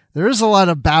 Because there is a lot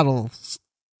of battles.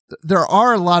 There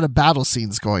are a lot of battle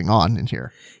scenes going on in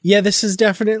here. Yeah, this is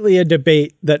definitely a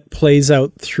debate that plays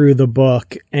out through the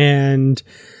book. And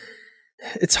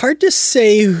it's hard to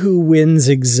say who wins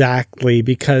exactly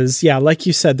because, yeah, like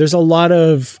you said, there's a lot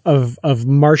of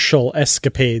martial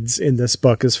escapades in this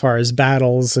book as far as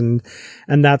battles and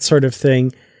that sort of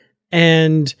thing.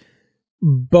 And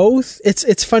both,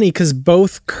 it's funny because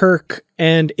both Kirk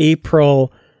and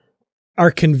April are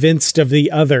convinced of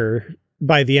the other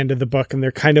by the end of the book, and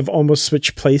they're kind of almost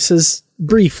switch places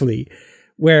briefly,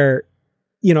 where,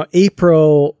 you know,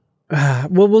 April...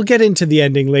 well, we'll get into the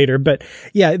ending later, but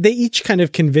yeah, they each kind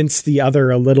of convince the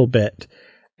other a little bit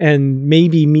and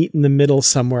maybe meet in the middle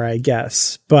somewhere, I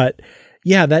guess. But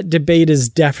yeah, that debate is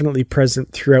definitely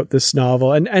present throughout this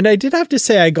novel. And I did have to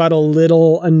say, I got a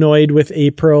little annoyed with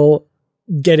April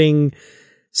getting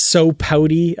so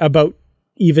pouty about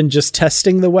even just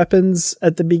testing the weapons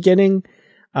at the beginning.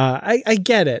 I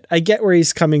get it. I get where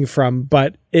he's coming from,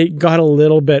 but it got a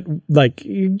little bit like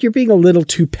you're being a little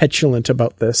too petulant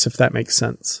about this, if that makes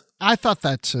sense. I thought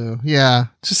that too. Yeah,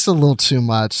 just a little too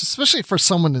much, especially for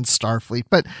someone in Starfleet.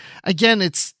 But again,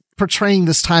 it's portraying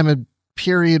this time and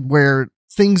period where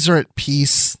things are at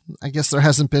peace. I guess there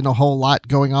hasn't been a whole lot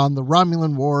going on. The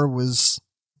Romulan War was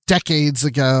decades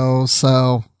ago.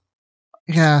 So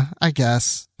yeah, I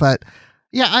guess. But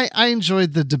yeah, I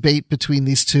enjoyed the debate between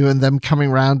these two and them coming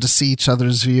around to see each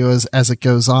other's view as it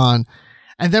goes on.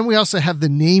 And then we also have the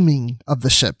naming of the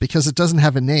ship because it doesn't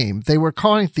have a name. They were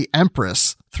calling it the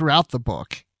Empress throughout the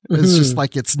book. It's just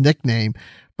like its nickname.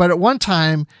 But at one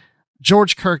time,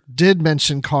 George Kirk did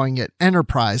mention calling it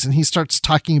Enterprise, and he starts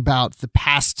talking about the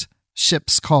past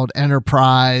ships called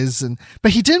Enterprise,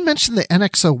 but he didn't mention the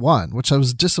NX-01, which I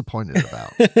was disappointed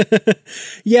about.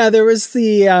 Yeah, there was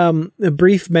a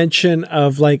brief mention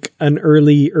of like an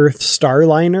early Earth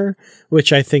Starliner,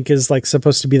 which I think is like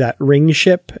supposed to be that ring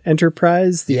ship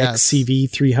Enterprise, the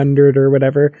XCV-300 or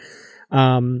whatever.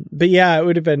 But yeah, it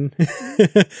would have been,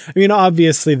 I mean,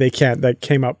 obviously they can't, that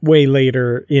came up way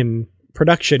later in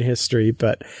production history,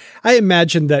 but I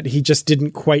imagine that he just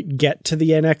didn't quite get to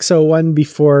the NX-01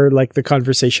 before like the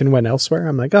conversation went elsewhere.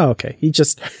 I'm like, oh, okay.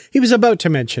 He was about to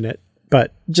mention it,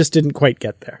 but just didn't quite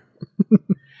get there.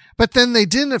 But then they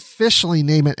didn't officially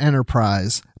name it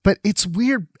Enterprise, but it's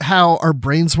weird how our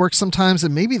brains work sometimes.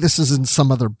 And maybe this is in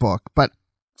some other book, but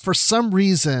for some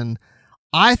reason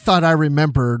I thought I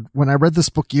remembered when I read this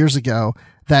book years ago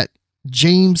that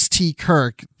James T.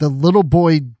 Kirk, the little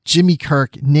boy Jimmy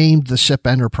Kirk, named the ship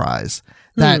Enterprise.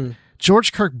 That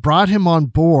George Kirk brought him on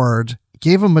board,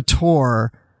 gave him a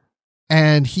tour,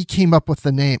 and he came up with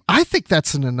the name. I think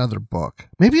that's in another book.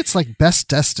 Maybe it's like Best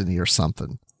Destiny or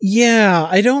something. Yeah,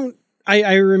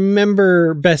 I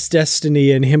remember Best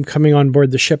Destiny and him coming on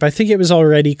board the ship. I think it was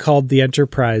already called the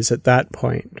Enterprise at that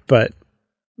point, but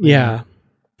yeah.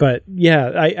 But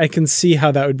yeah, I can see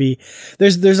how that would be.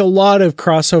 There's a lot of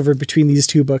crossover between these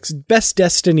two books. Best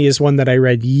Destiny is one that I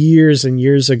read years and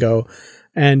years ago.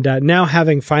 And now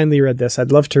having finally read this,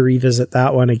 I'd love to revisit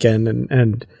that one again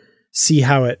and see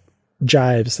how it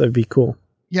jives. That'd be cool.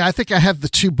 Yeah, I think I have the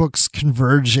two books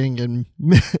converging and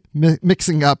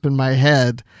mixing up in my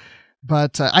head.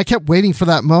 But I kept waiting for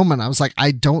that moment. I was like,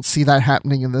 I don't see that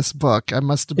happening in this book. I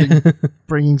must have been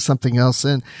bringing something else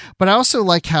in. But I also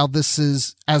like how this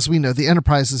is, as we know, the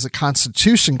Enterprise is a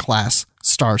Constitution class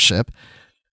starship.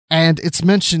 And it's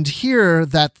mentioned here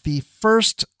that the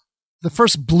first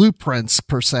blueprints,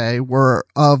 per se, were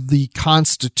of the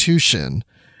Constitution.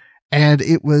 And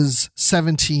it was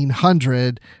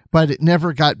 1700, but it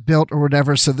never got built or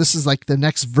whatever. So this is like the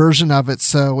next version of it.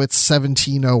 So it's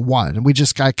 1701. And we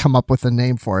just got to come up with a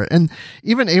name for it. And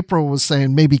even April was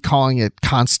saying maybe calling it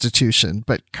Constitution,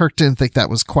 but Kirk didn't think that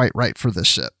was quite right for this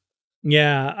ship.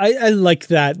 Yeah, I like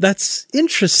that. That's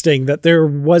interesting that there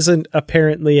wasn't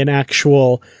apparently an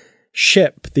actual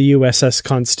ship, the USS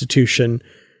Constitution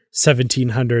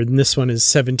 1700, and this one is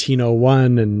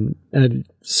 1701. And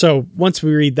so once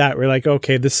we read that, we're like,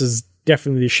 okay, this is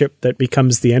definitely the ship that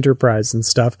becomes the Enterprise and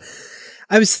stuff.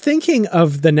 I was thinking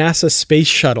of the NASA space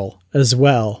shuttle as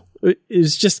well.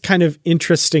 It's just kind of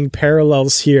interesting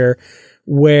parallels here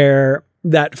where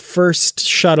that first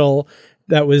shuttle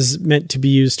that was meant to be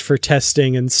used for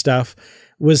testing and stuff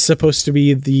was supposed to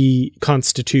be the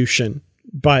Constitution,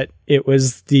 but it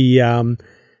was the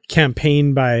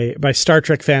campaign by Star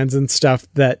Trek fans and stuff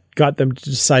that got them to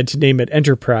decide to name it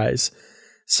Enterprise.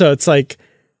 So it's like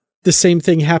the same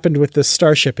thing happened with the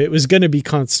Starship. It was going to be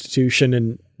Constitution,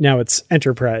 and now it's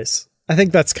Enterprise. I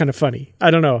think that's kind of funny.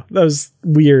 I don't know. That was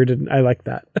weird, and I like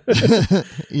that.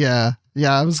 Yeah.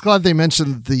 I was glad they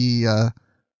mentioned the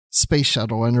Space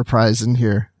Shuttle Enterprise in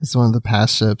here. It's one of the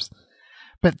past ships.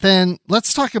 But then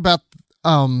let's talk about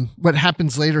what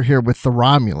happens later here with the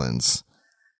Romulans.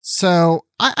 So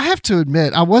I have to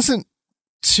admit, I wasn't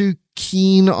too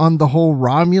keen on the whole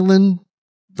Romulan,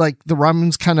 like the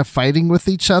Romulans kind of fighting with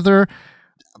each other.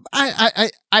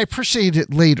 I appreciate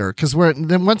it later because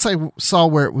then once I saw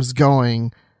where it was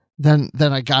going, then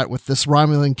I got with this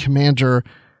Romulan commander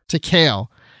Tikal.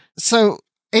 So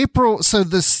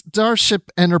the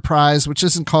Starship Enterprise, which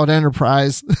isn't called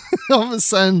Enterprise, all of a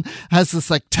sudden has this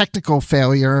like technical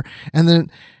failure, and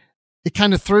then it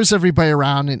kind of throws everybody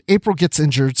around, and April gets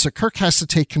injured, so Kirk has to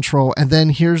take control, and then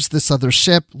here's this other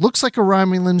ship. Looks like a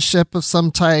Romulan ship of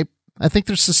some type. I think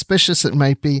they're suspicious it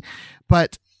might be,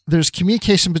 but there's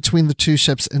communication between the two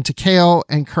ships, and Tikal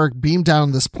and Kirk beam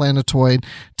down this planetoid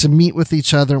to meet with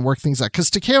each other and work things out. Because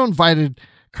Tikal invited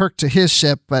Kirk to his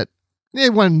ship, but they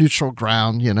went neutral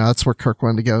ground, that's where Kirk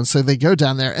wanted to go. And so they go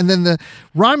down there, and then the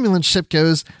Romulan ship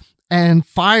goes and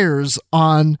fires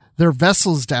on their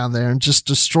vessels down there and just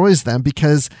destroys them,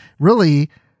 because really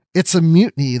it's a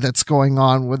mutiny that's going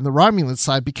on with the Romulan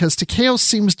side, because Tikal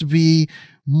seems to be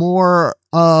more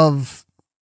of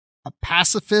a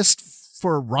pacifist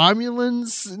for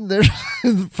Romulans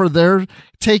for their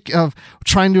take of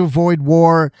trying to avoid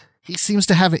war. He seems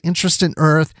to have an interest in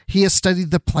Earth. He has studied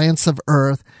the plants of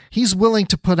Earth. He's willing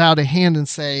to put out a hand and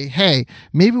say, hey,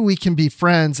 maybe we can be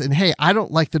friends. And hey, I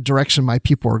don't like the direction my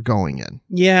people are going in.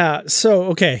 Yeah. So,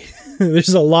 okay. There's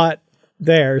a lot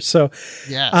there. So,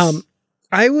 yes.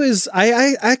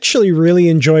 I actually really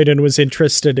enjoyed and was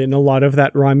interested in a lot of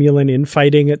that Romulan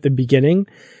infighting at the beginning.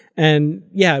 And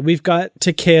yeah, we've got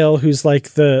Tikal, who's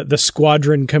like the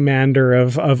squadron commander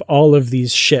of all of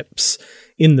these ships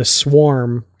in the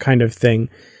swarm kind of thing.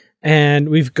 And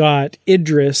we've got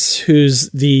Idris, who's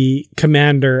the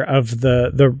commander of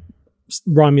the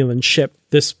Romulan ship,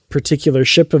 this particular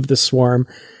ship of the swarm.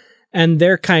 And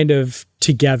they're kind of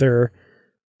together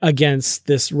against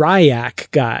this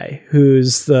Ryak guy,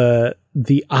 who's the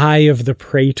eye of the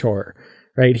Praetor,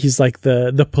 right? He's like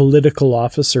the political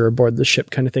officer aboard the ship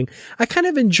kind of thing. I kind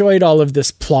of enjoyed all of this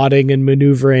plotting and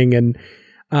maneuvering. And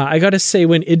I got to say,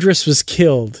 when Idris was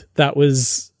killed, that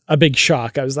was a big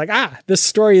shock. I was like, this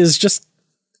story is just,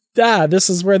 this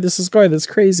is where this is going. That's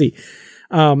crazy.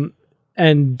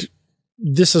 And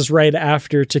this is right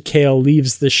after Tikal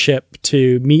leaves the ship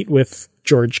to meet with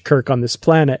George Kirk on this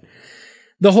planet.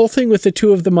 The whole thing with the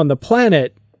two of them on the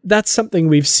planet, that's something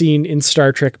we've seen in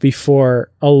Star Trek before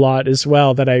a lot as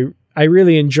well, that I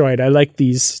really enjoyed. I like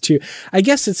these two. I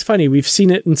guess it's funny. We've seen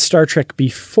it in Star Trek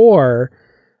before,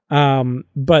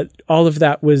 but all of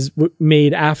that was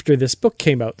made after this book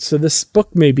came out. So this book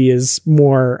maybe is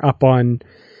more up on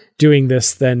doing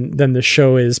this than the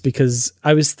show is, because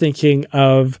I was thinking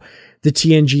of the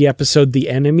TNG episode, The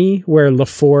Enemy, where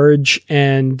LaForge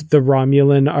and the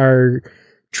Romulan are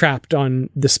trapped on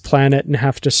this planet and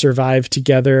have to survive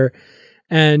together.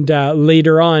 And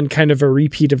later on, kind of a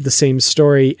repeat of the same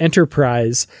story,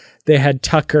 Enterprise, they had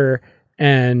Tucker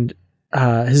and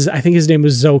I think his name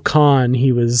was Zokan.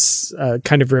 He was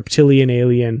kind of reptilian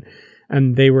alien,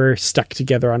 and they were stuck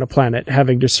together on a planet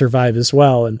having to survive as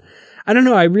well. And I don't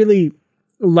know, I really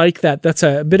like that. That's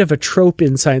a bit of a trope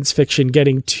in science fiction,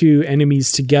 getting two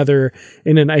enemies together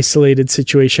in an isolated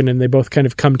situation, and they both kind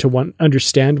of come to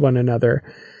understand one another.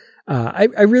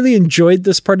 I really enjoyed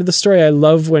this part of the story. I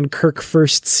love when Kirk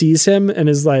first sees him and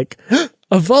is like,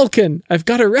 a Vulcan, I've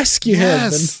got to rescue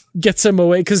him, and gets him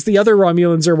away because the other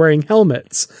Romulans are wearing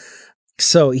helmets.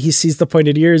 So he sees the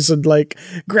pointed ears and like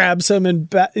grabs him and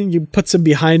puts him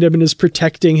behind him and is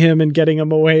protecting him and getting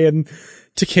him away. And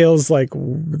Tikal's like,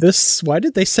 why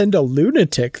did they send a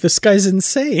lunatic? This guy's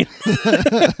insane.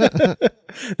 That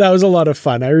was a lot of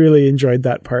fun. I really enjoyed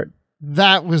that part.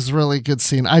 That was really good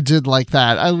scene. I did like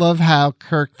that. I love how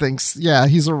Kirk thinks,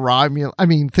 he's a Romulan. I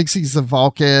mean, thinks he's a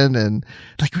Vulcan, and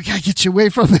like, we gotta get you away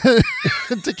from it.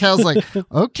 Tikal's like,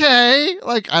 okay,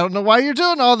 like, I don't know why you're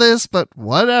doing all this, but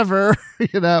whatever,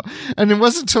 And it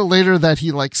wasn't until later that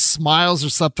he like smiles or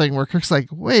something where Kirk's like,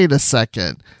 wait a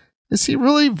second, is he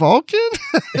really Vulcan?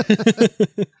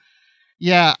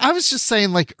 Yeah, I was just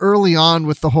saying, like, early on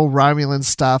with the whole Romulan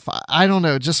stuff, I don't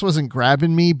know, it just wasn't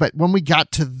grabbing me. But when we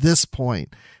got to this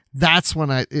point, that's when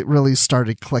it really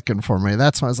started clicking for me.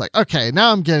 That's when I was like, okay,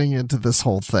 now I'm getting into this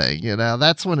whole thing.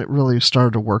 That's when it really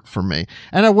started to work for me.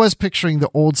 And I was picturing the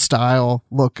old style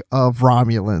look of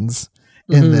Romulans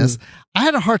in this. I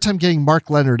had a hard time getting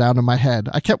Mark Leonard out of my head.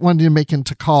 I kept wanting to make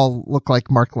Tikal look like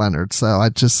Mark Leonard, so I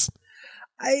just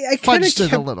I kind of fudged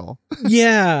it a little.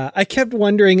 Yeah, I kept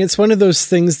wondering. It's one of those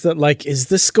things that, like, is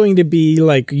this going to be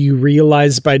like you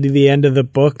realize by the end of the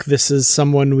book this is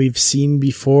someone we've seen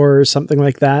before or something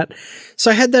like that?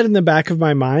 So I had that in the back of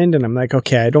my mind, and I'm like,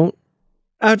 okay,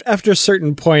 after a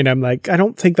certain point, I'm like, I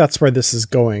don't think that's where this is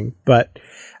going. But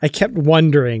I kept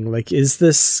wondering, like, is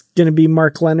this going to be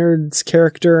Mark Leonard's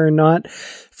character or not?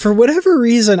 For whatever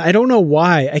reason, I don't know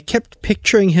why, I kept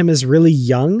picturing him as really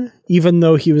young, even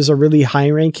though he was a really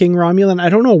high-ranking Romulan. I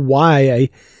don't know why I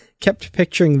kept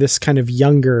picturing this kind of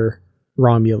younger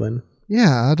Romulan.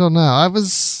 Yeah, I don't know. I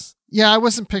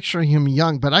wasn't picturing him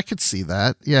young, but I could see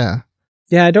that. Yeah.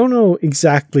 Yeah, I don't know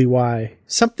exactly why.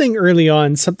 Something early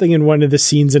on, something in one of the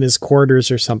scenes in his quarters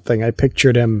or something, I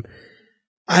pictured him,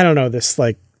 I don't know, this,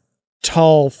 like,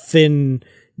 tall, thin,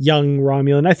 young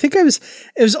Romulan. I think it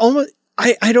was almost,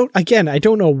 I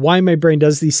don't know why my brain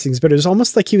does these things, but it was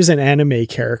almost like he was an anime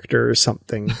character or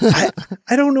something.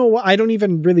 I don't know why. I don't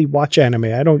even really watch anime.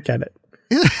 I don't get it.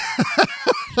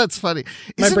 That's funny.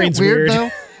 My Isn't brain's it weird, weird.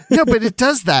 though? No, but it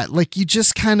does that. Like, you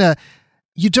just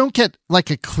you don't get like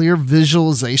a clear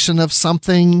visualization of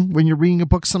something when you're reading a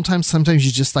book. Sometimes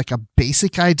you just like a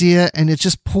basic idea and it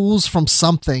just pulls from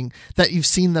something that you've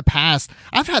seen in the past.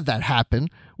 I've had that happen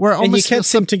where and you can't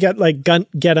seem to get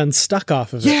unstuck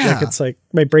off of it. Yeah. Like, it's like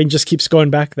my brain just keeps going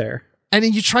back there. And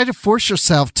then you try to force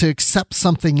yourself to accept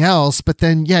something else, but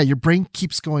then, your brain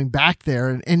keeps going back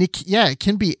there and it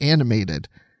can be animated.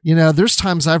 There's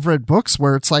times I've read books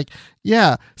where it's like,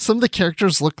 some of the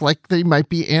characters look like they might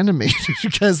be animated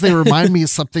because they remind me of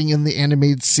something in the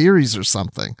animated series or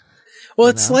something. Well,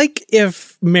 it's like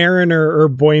if Mariner or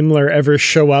Boimler ever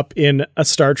show up in a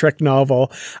Star Trek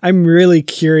novel, I'm really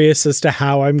curious as to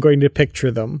how I'm going to picture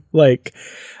them. Like,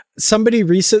 somebody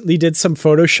recently did some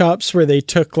photoshops where they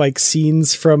took like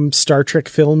scenes from Star Trek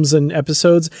films and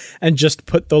episodes and just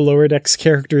put the Lower Decks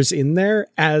characters in there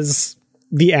as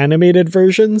the animated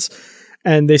versions.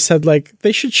 And they said, like,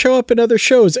 they should show up in other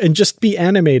shows and just be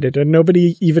animated, and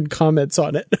nobody even comments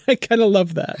on it. I kind of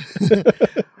love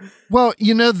that. Well,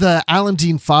 the Alan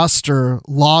Dean Foster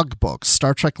logbooks,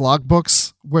 Star Trek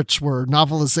logbooks, which were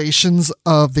novelizations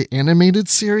of the animated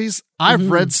series. I've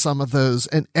read some of those,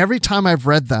 and every time I've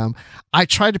read them, I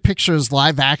try to picture as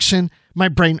live action. My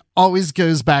brain always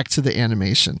goes back to the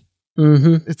animation.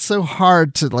 It's so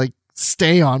hard to, like,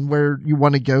 stay on where you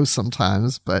want to go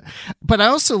sometimes. But I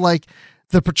also like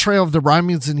the portrayal of the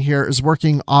Romulans in here is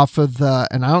working off of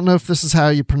and I don't know if this is how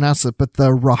you pronounce it, but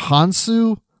the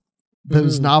Rohansu,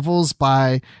 those novels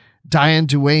by Diane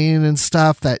Duane and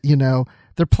stuff that,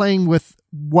 they're playing with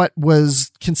what was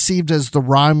conceived as the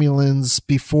Romulans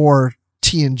before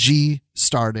TNG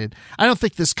started. I don't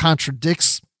think this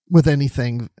contradicts with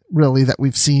anything really that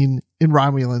we've seen in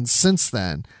Romulans since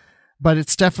then, but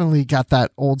it's definitely got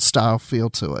that old style feel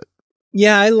to it.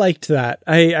 Yeah, I liked that.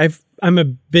 I'm a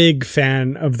big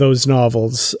fan of those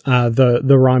novels, the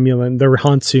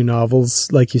Rohansu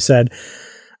novels, like you said.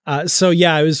 So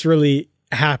yeah, I was really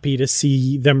happy to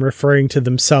see them referring to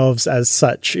themselves as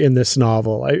such in this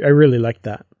novel. I really liked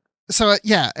that. So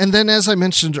and then as I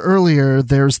mentioned earlier,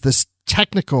 there's this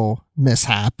technical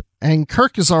mishap, and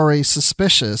Kirk is already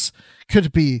suspicious. Could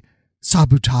it be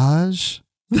sabotage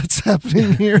that's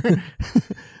happening here?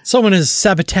 Someone has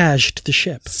sabotaged the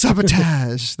ship.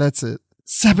 Sabotage, that's it.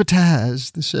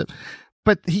 Sabotage the ship.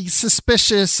 But he's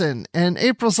suspicious, and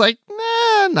April's like,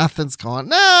 nah, nothing's going.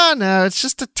 No, it's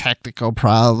just a technical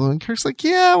problem. And Kirk's like,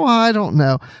 yeah, well, I don't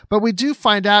know. But we do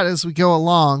find out as we go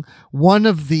along, one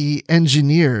of the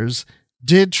engineers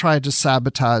did try to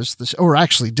sabotage the ship, or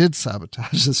actually did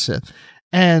sabotage the ship.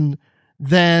 And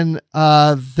then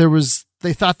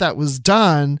they thought that was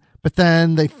done, but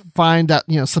then they find out,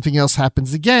 something else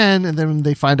happens again, and then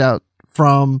they find out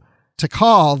from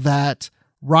Tikal that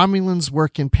Romulans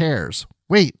work in pairs.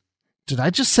 Wait, did I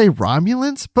just say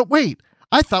Romulans? But wait,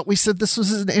 I thought we said this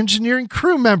was an engineering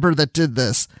crew member that did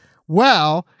this.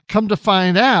 Well, come to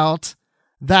find out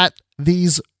that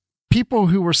these people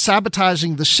who were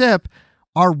sabotaging the ship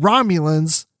are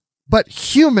Romulans, but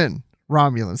human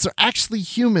Romulans. They're actually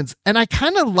humans. And I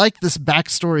kind of like this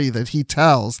backstory that he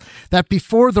tells, that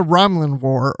before the Romulan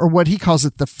War, or what he calls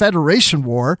it, the Federation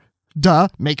War,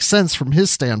 makes sense from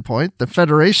his standpoint, the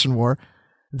Federation War,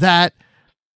 that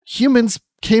humans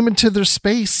came into their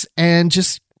space and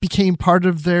just became part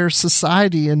of their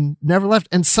society and never left.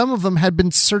 And some of them had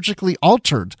been surgically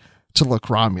altered to look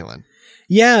Romulan.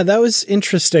 Yeah, that was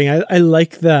interesting. I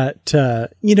like that.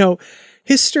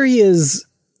 History is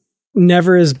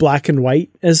never as black and white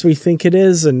as we think it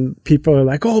is. And people are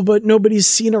like, oh, but nobody's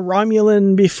seen a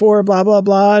Romulan before, blah, blah,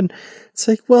 blah. And it's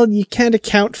like, well, you can't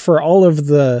account for all of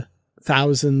the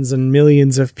thousands and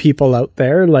millions of people out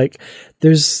there. Like,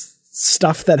 there's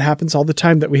stuff that happens all the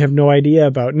time that we have no idea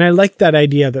about. And I like that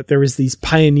idea that there was these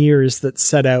pioneers that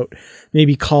set out,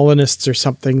 maybe colonists or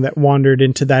something, that wandered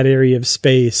into that area of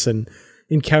space and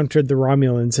encountered the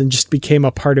Romulans and just became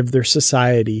a part of their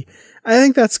society. I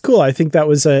think that's cool. I think that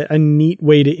was a neat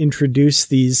way to introduce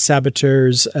these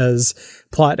saboteurs as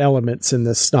plot elements in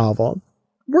this novel.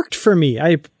 Worked for me.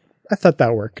 I thought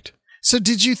that worked. So who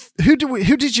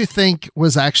did you think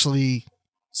was actually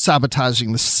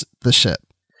sabotaging the ship?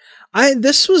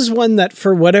 This was one that,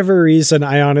 for whatever reason,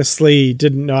 I honestly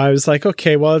didn't know. I was like,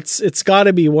 okay, well, it's got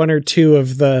to be one or two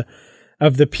of the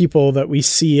people that we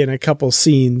see in a couple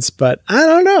scenes, but I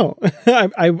don't know.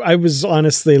 I was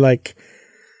honestly like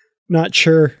not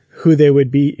sure who they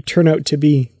would turn out to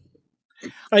be.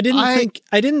 I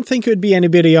didn't think it would be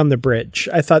anybody on the bridge.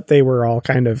 I thought they were all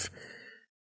kind of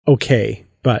okay,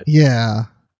 but yeah,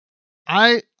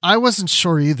 I wasn't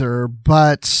sure either,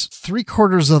 but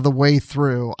 3/4 of the way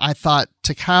through, I thought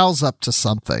Tikal's up to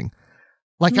something.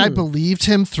 Like, I believed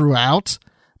him throughout,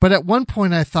 but at one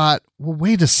point I thought, well,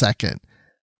 wait a second.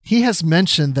 He has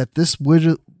mentioned that this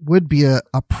would be a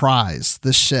prize,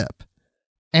 this ship.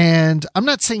 And I'm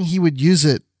not saying he would use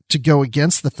it to go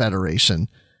against the Federation,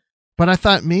 but I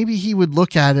thought maybe he would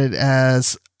look at it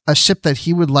as a ship that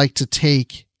he would like to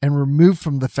take and remove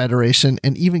from the Federation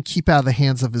and even keep out of the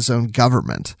hands of his own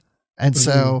government. And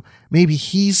so maybe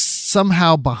he's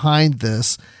somehow behind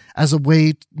this as a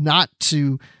way not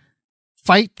to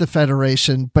fight the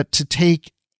Federation, but to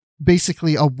take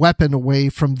basically a weapon away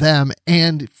from them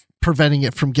and preventing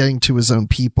it from getting to his own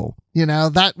people. You know,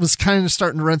 that was kind of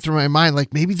starting to run through my mind.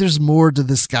 Like, maybe there's more to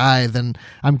this guy than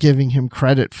I'm giving him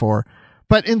credit for.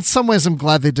 But in some ways, I'm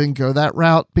glad they didn't go that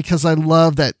route, because I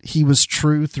love that he was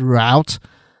true throughout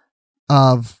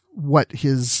of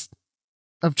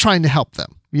trying to help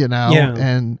them, you know,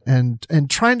 and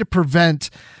trying to prevent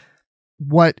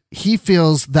what he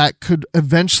feels that could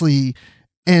eventually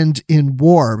end in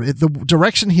war. The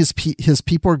direction his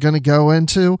people are going to go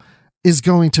into is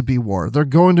going to be war. They're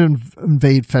going to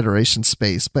invade Federation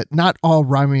space, but not all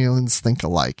Romulans think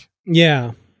alike.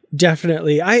 Yeah,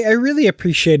 definitely. I really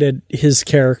appreciated his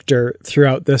character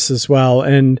throughout this as well.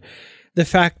 And the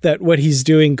fact that what he's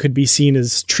doing could be seen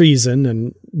as treason,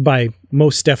 and by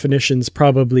most definitions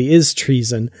probably is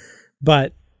treason,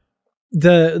 but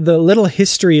the little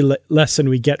history lesson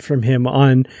we get from him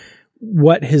on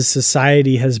what his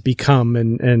society has become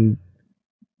and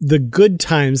the good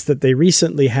times that they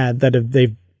recently had that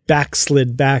they've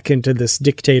backslid back into this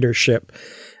dictatorship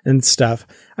and stuff.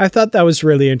 I thought that was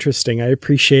really interesting. I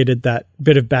appreciated that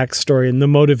bit of backstory and the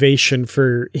motivation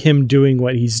for him doing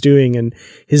what he's doing and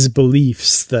his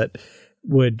beliefs that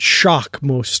would shock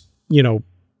most,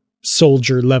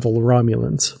 soldier level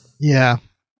Romulans. Yeah.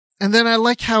 And then I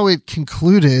like how it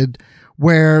concluded,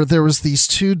 where there was these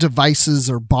two devices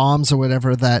or bombs or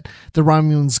whatever that the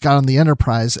Romulans got on the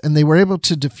Enterprise, and they were able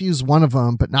to defuse one of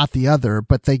them, but not the other,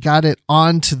 but they got it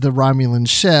onto the Romulan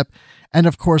ship. And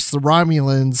of course, the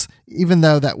Romulans, even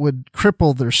though that would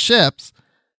cripple their ships,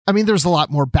 I mean, there's a lot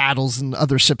more battles and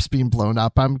other ships being blown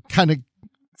up. I'm kind of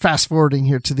fast forwarding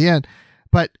here to the end,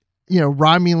 but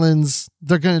Romulans,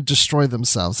 they're going to destroy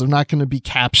themselves. They're not going to be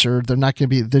captured. They're not going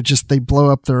to be, they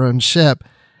blow up their own ship.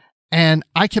 And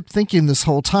I kept thinking this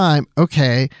whole time,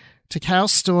 okay,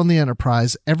 Tikal's still on the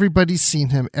Enterprise. Everybody's seen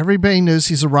him. Everybody knows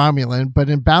he's a Romulan, but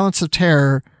in Balance of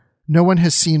Terror, no one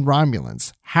has seen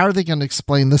Romulans. How are they going to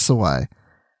explain this away?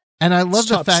 And I love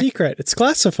the fact... Top secret. It's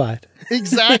classified.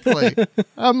 Exactly.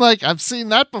 I'm like, I've seen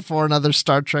that before in other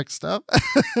Star Trek stuff.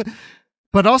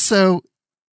 But also,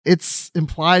 it's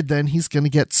implied then he's going to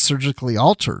get surgically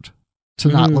altered to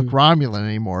not look Romulan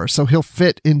anymore. So he'll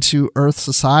fit into Earth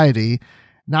society,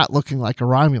 not looking like a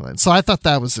Romulan. So I thought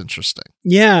that was interesting.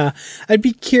 Yeah, I'd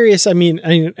be curious. I mean,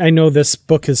 I know this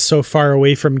book is so far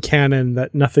away from canon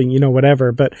that nothing,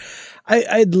 whatever, but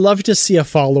I'd love to see a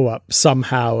follow-up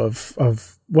somehow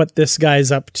of what this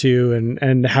guy's up to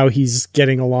and how he's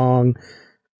getting along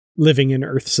living in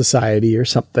Earth society or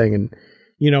something. And,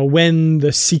 when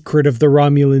the secret of the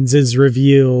Romulans is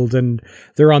revealed and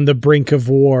they're on the brink of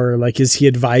war, like, is he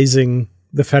advising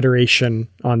the Federation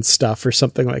on stuff or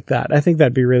something like that? I think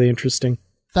that'd be really interesting.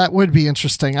 That would be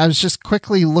interesting. I was just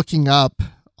quickly looking up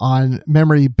on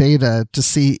Memory Beta to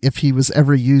see if he was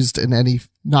ever used in any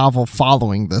novel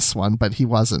following this one, but he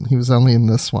wasn't. He was only in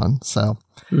this one. So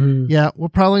yeah, we'll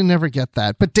probably never get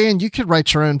that. But Dan, you could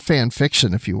write your own fan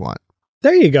fiction if you want.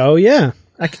 There you go. Yeah,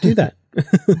 I could do that.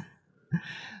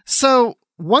 So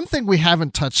one thing we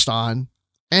haven't touched on,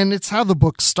 and it's how the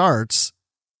book starts.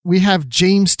 We have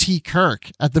James T.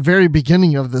 Kirk at the very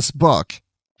beginning of this book.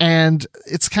 And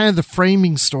it's kind of the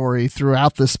framing story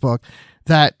throughout this book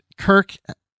that Kirk,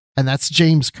 and that's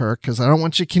James Kirk, because I don't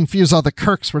want you to confuse all the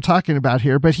Kirks we're talking about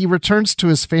here, but he returns to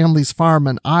his family's farm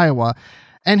in Iowa,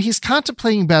 and he's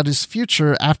contemplating about his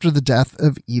future after the death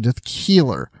of Edith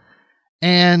Keeler.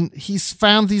 And he's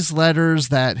found these letters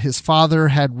that his father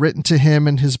had written to him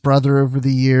and his brother over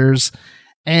the years,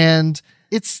 and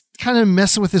it's kind of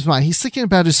messing with his mind. He's thinking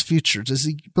about his future. Does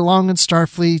he belong in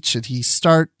Starfleet? Should he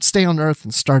stay on Earth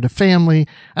and start a family?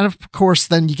 And of course,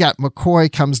 then you got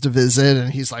McCoy comes to visit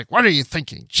and he's like, what are you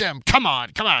thinking? Jim, come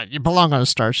on. You belong on a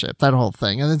starship, that whole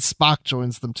thing. And then Spock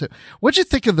joins them too. What'd you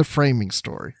think of the framing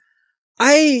story?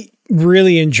 I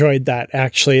really enjoyed that,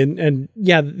 actually. And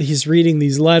yeah, he's reading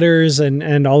these letters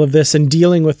and all of this and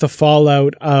dealing with the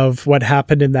fallout of what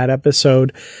happened in that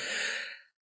episode.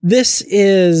 This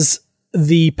is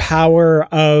the power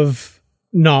of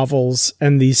novels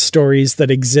and these stories that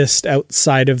exist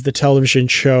outside of the television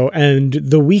show, and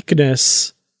the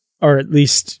weakness, or at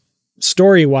least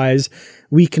story-wise,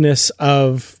 weakness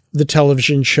of the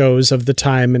television shows of the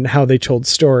time and how they told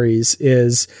stories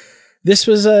is this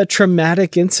was a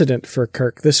traumatic incident for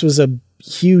Kirk. This was a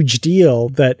huge deal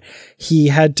that he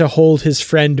had to hold his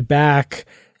friend back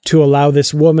to allow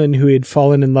this woman who he had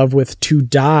fallen in love with to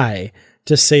die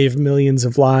to save millions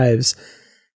of lives.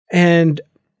 And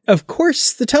of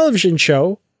course, the television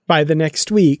show, by the next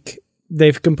week,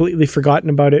 they've completely forgotten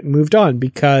about it and moved on,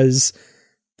 because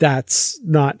that's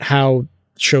not how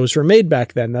shows were made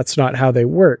back then. That's not how they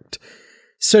worked.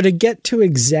 So to get to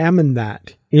examine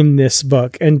that in this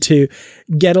book and to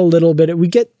get a little bit,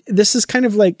 this is kind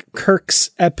of like Kirk's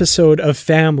episode of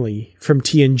Family from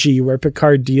TNG, where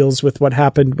Picard deals with what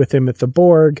happened with him at the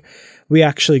Borg. We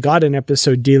actually got an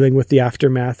episode dealing with the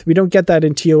aftermath. We don't get that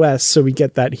in TOS, so we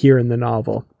get that here in the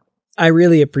novel. I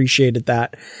really appreciated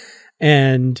that.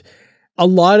 And a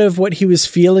lot of what he was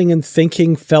feeling and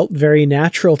thinking felt very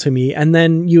natural to me. And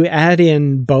then you add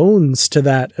in Bones to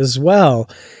that as well.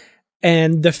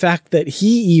 And the fact that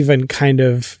he even kind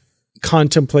of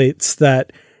contemplates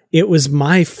that it was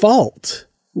my fault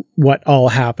what all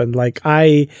happened. Like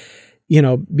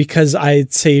because I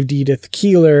had saved Edith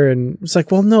Keeler, and it's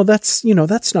like, well, no, that's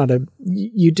not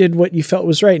you did what you felt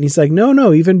was right. And he's like,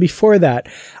 no, even before that,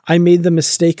 I made the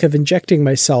mistake of injecting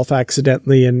myself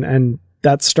accidentally. And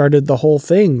that started the whole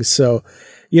thing. So,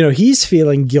 he's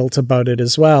feeling guilt about it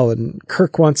as well. And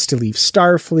Kirk wants to leave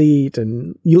Starfleet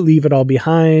and you leave it all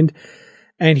behind.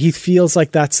 And he feels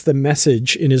like that's the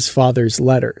message in his father's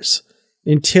letters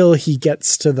until he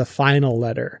gets to the final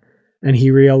letter. And he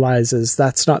realizes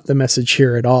that's not the message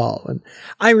here at all. And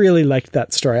I really liked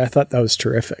that story. I thought that was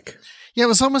terrific. Yeah, it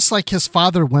was almost like his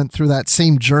father went through that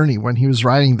same journey when he was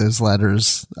writing those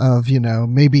letters of,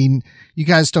 maybe you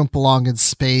guys don't belong in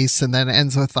space. And then it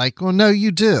ends with like, well, no,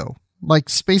 you do. Like,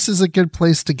 space is a good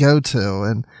place to go to.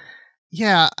 And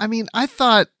yeah, I mean, I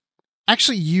thought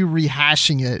actually you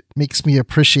rehashing it makes me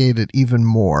appreciate it even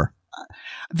more.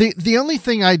 The only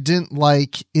thing I didn't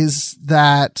like is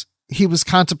that he was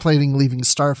contemplating leaving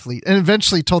Starfleet and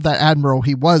eventually told that admiral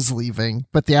he was leaving,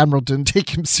 but the admiral didn't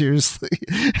take him seriously.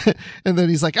 And then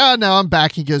he's like, oh, no, I'm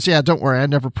back. He goes, yeah, don't worry. I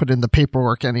never put in the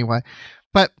paperwork anyway.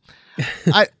 But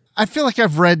I feel like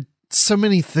I've read so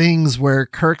many things where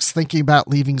Kirk's thinking about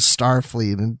leaving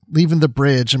Starfleet and leaving the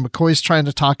bridge, and McCoy's trying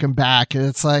to talk him back. And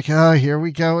it's like, oh, here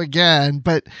we go again.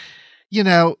 But,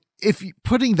 if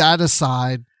putting that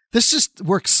aside, this just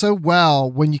works so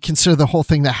well when you consider the whole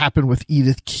thing that happened with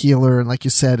Edith Keeler and, like you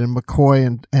said, and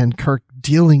McCoy and Kirk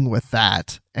dealing with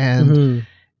that. And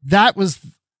that was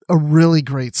a really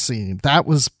great scene. That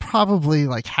was probably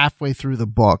like halfway through the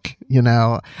book.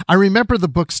 I remember the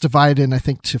book's divided in, I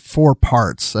think, to 4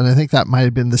 parts. And I think that might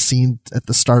have been the scene at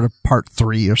the start of part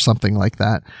 3 or something like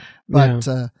that. But,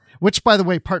 which, by the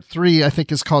way, part 3, I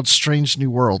think, is called Strange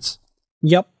New Worlds.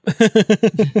 Yep.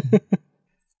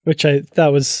 Which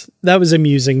that was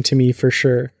amusing to me for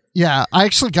sure. Yeah, I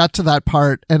actually got to that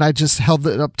part and I just held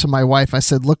it up to my wife. I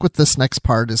said, look what this next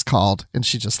part is called. And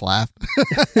she just laughed.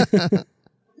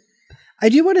 I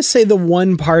do want to say the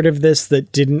one part of this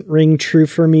that didn't ring true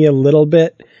for me a little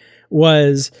bit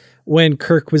was when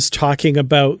Kirk was talking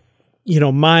about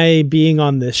my being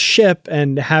on this ship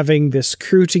and having this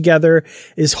crew together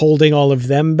is holding all of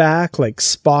them back. Like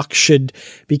Spock should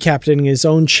be captaining his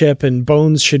own ship and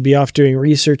Bones should be off doing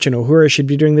research and Uhura should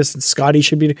be doing this and Scotty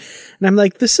should be. And I'm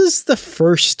like, this is the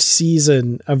first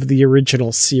season of the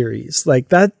original series. Like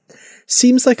that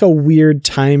seems like a weird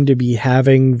time to be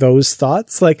having those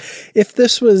thoughts. Like if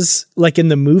this was like in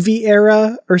the movie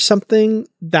era or something,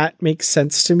 that makes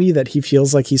sense to me that he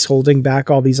feels like he's holding back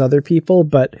all these other people.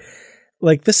 But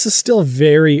like this is still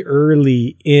very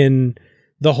early in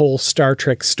the whole Star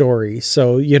Trek story.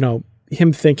 So,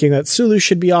 him thinking that Sulu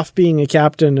should be off being a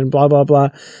captain and blah, blah, blah.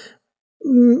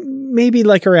 Maybe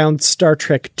like around Star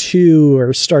Trek 2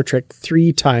 or Star Trek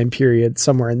 3 time period,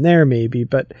 somewhere in there maybe,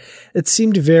 but it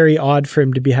seemed very odd for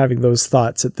him to be having those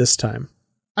thoughts at this time.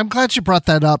 I'm glad you brought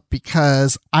that up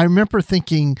because I remember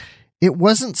thinking it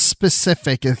wasn't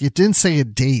specific. It didn't say a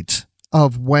date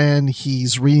of when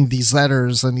he's reading these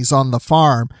letters and he's on the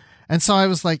farm. And so I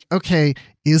was like, okay,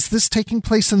 is this taking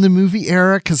place in the movie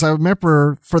era? Because I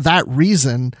remember for that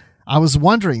reason, I was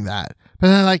wondering that. But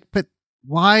then but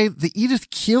why the Edith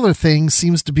Keeler thing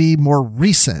seems to be more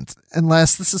recent,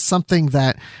 unless this is something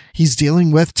that he's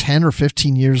dealing with 10 or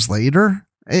 15 years later.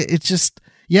 It just,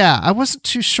 I wasn't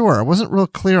too sure. I wasn't real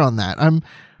clear on that.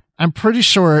 I'm pretty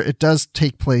sure it does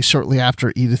take place shortly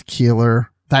after Edith Keeler,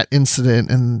 that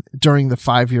incident and during the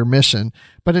 5-year mission,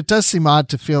 but it does seem odd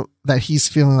to feel that he's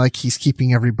feeling like he's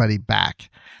keeping everybody back.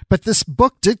 But this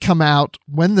book did come out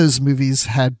when those movies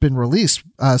had been released.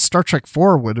 Star Trek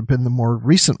 4 would have been the more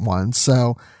recent one.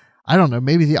 So I don't know.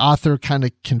 Maybe the author kind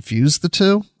of confused the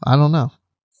two. I don't know.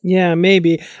 Yeah,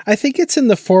 maybe. I think it's in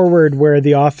the foreword where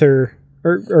the author,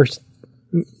 or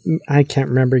I can't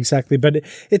remember exactly, but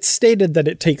it's stated that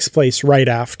it takes place right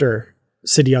after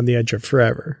City on the Edge of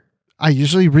Forever. I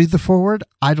usually read the foreword.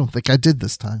 I don't think I did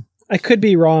this time. I could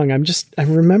be wrong. I'm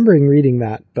remembering reading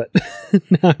that, but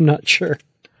now I'm not sure.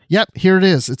 Yep, here it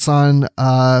is. It's on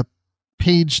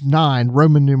page 9,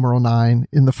 Roman numeral 9,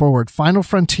 in the foreword. Final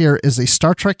Frontier is a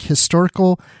Star Trek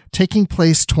historical taking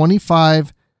place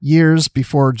 25 years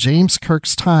before James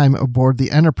Kirk's time aboard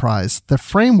the Enterprise. The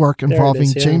framework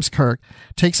involving James Kirk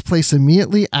takes place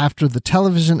immediately after the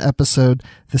television episode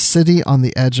The City on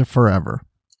the Edge of Forever.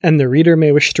 And the reader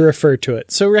may wish to refer to it.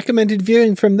 So recommended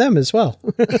viewing from them as well.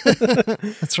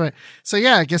 That's right. So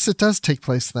I guess it does take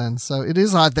place then. So it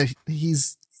is odd that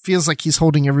feels like he's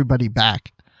holding everybody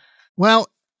back. Well,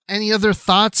 any other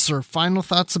thoughts or final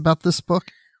thoughts about this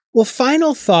book? Well,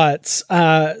 final thoughts.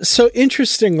 So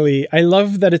interestingly, I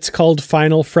love that it's called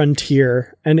Final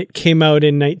Frontier and it came out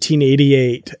in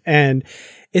 1988. And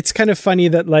it's kind of funny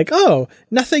that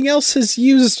nothing else has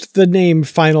used the name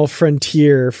Final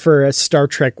Frontier for a Star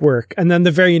Trek work. And then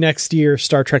the very next year,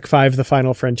 Star Trek V, The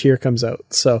Final Frontier comes out.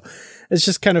 So it's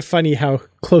just kind of funny how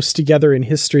close together in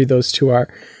history those two are.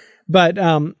 But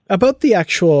about the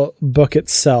actual book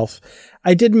itself,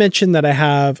 I did mention that I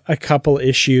have a couple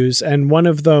issues, and one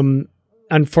of them,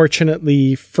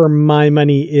 unfortunately, for my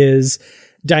money, is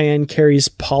Diane Carey's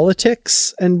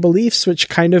politics and beliefs, which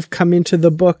kind of come into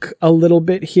the book a little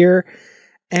bit here.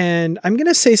 And I'm going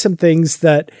to say some things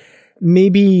that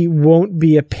maybe won't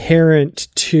be apparent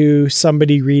to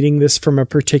somebody reading this from a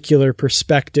particular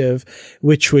perspective,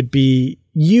 which would be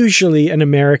usually an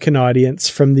American audience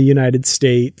from the United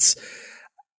States.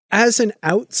 As an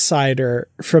outsider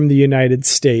from the United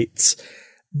States,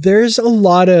 there's a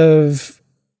lot of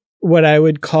what I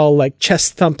would call like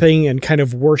chest thumping and kind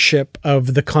of worship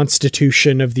of the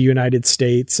Constitution of the United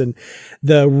States and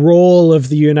the role of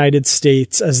the United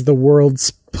States as the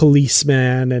world's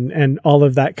policeman and all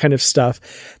of that kind of stuff.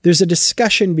 There's a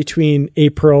discussion between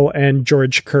April and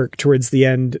George Kirk towards the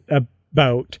end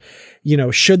about,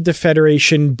 should the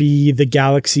Federation be the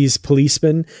galaxy's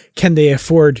policeman? Can they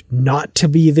afford not to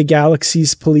be the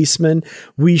galaxy's policeman?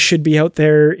 We should be out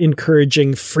there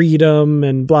encouraging freedom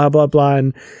and blah, blah, blah.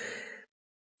 And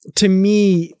to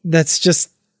me, that's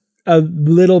just a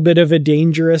little bit of a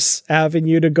dangerous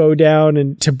avenue to go down,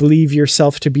 and to believe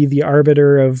yourself to be the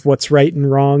arbiter of what's right and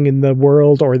wrong in the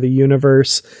world or the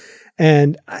universe.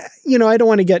 And, I don't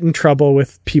want to get in trouble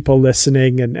with people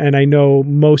listening. And I know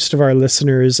most of our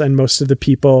listeners and most of the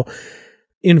people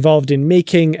involved in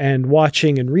making and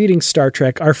watching and reading Star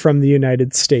Trek are from the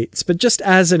United States. But just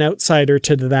as an outsider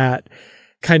to that,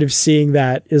 kind of seeing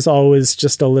that is always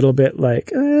just a little bit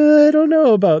like, I don't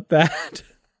know about that.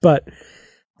 But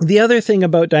the other thing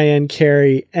about Diane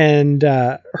Carey and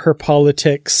her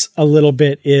politics a little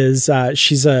bit is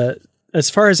she's as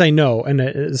far as I know, and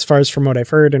as far as from what I've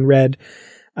heard and read,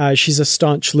 she's a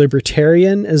staunch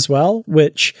libertarian as well,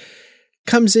 which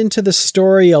comes into the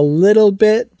story a little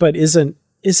bit, but isn't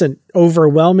isn't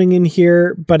overwhelming in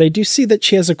here, but I do see that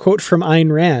she has a quote from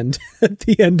Ayn Rand at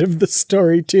the end of the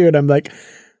story too. And I'm like,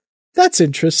 that's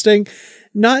interesting.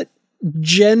 Not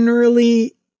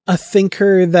generally a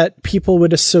thinker that people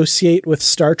would associate with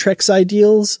Star Trek's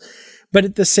ideals, but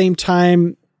at the same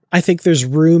time, I think there's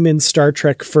room in Star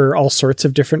Trek for all sorts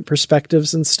of different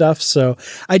perspectives and stuff. So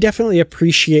I definitely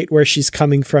appreciate where she's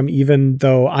coming from, even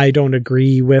though I don't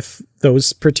agree with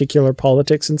those particular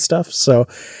politics and stuff. So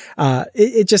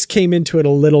it just came into it a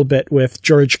little bit with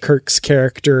George Kirk's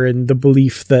character and the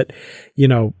belief that, you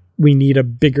know, we need a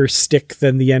bigger stick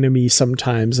than the enemy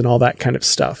sometimes and all that kind of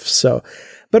stuff. So,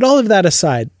 but all of that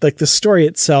aside, like the story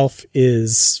itself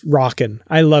is rockin'.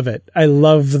 I love it. I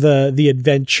love the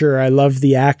adventure. I love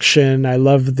the action. I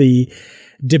love the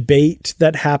debate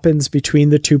that happens between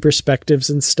the two perspectives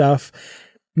and stuff.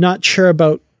 Not sure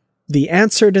about the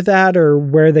answer to that or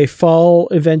where they fall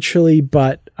eventually,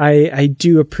 but I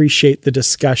do appreciate the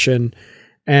discussion.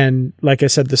 And like I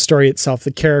said, the story itself,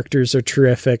 the characters are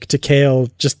terrific.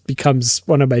 Tekale just becomes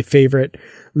one of my favorite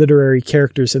literary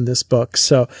characters in this book.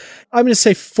 So I'm going to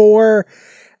say 4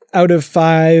 out of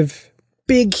 5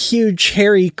 big, huge,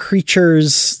 hairy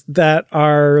creatures that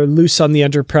are loose on the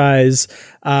Enterprise,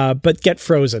 but get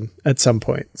frozen at some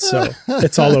point. So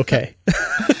it's all okay.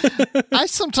 I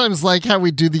sometimes like how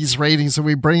we do these ratings and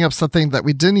we bring up something that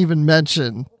we didn't even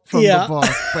mention from the book.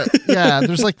 But yeah,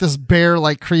 there's like this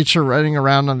bear-like creature running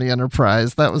around on the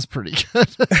Enterprise. That was pretty good.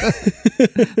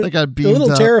 They got beamed a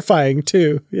little up. Terrifying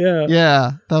too. Yeah.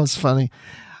 Yeah, that was funny.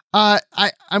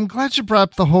 I'm glad you brought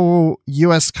up the whole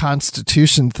U.S.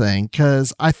 Constitution thing,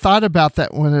 because I thought about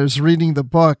that when I was reading the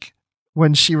book,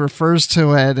 when she refers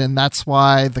to it, and that's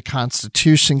why the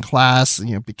Constitution class,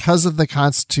 you know, because of the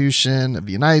Constitution of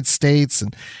the United States,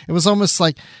 and it was almost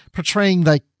like portraying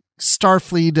like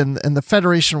Starfleet and the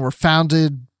Federation were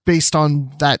founded based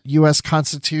on that U.S.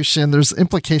 Constitution. There's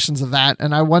implications of that,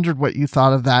 and I wondered what you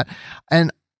thought of that.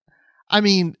 And I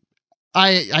mean,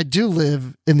 I do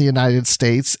live in the United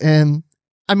States, and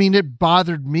I mean, it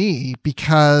bothered me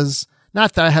because,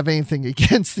 not that I have anything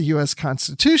against the U.S.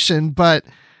 Constitution, but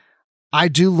I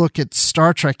do look at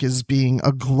Star Trek as being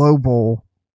a global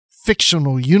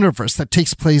fictional universe that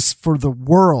takes place for the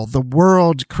world. The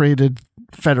world created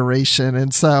Federation.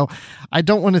 And so I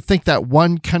don't want to think that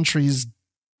one country's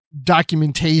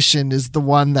documentation is the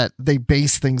one that they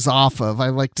base things off of. I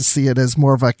like to see it as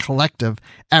more of a collective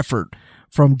effort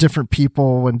from different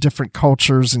people and different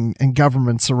cultures and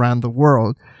governments around the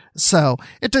world. So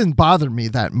it didn't bother me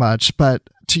that much. But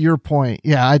to your point,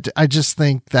 yeah, I just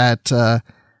think that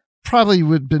probably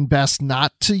would have been best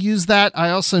not to use that. I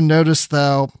also noticed,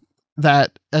 though,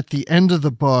 that at the end of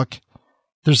the book,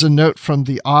 there's a note from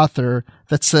the author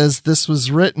that says this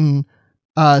was written,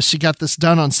 she got this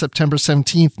done on September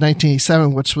 17th,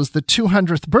 1987, which was the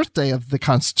 200th birthday of the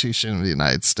Constitution of the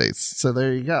United States. So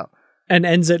there you go. And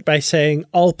ends it by saying,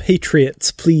 "All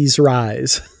patriots, please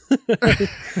rise."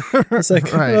 It's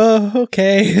like, right. Oh,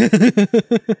 okay.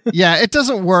 Yeah, it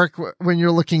doesn't work when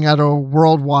you're looking at a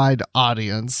worldwide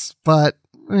audience, but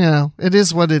you know, it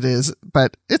is what it is.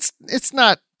 But it's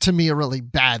not, to me, a really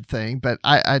bad thing, but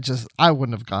I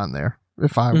wouldn't have gone there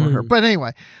if I were her. But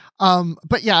anyway,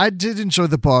 but yeah, I did enjoy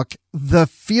the book. The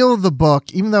feel of the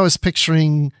book, even though I was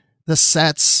picturing the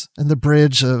sets and the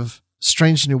bridge of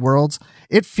Strange New Worlds,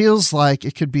 it feels like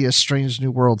it could be a Strange New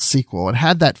Worlds sequel. It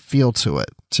had that feel to it,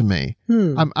 to me.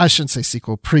 I shouldn't say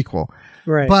sequel, prequel.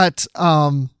 Right. But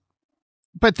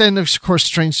then, of course,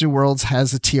 Strange New Worlds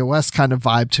has a TOS kind of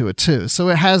vibe to it, too. So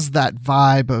it has that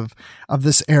vibe of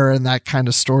this era and that kind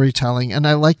of storytelling. And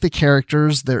I like the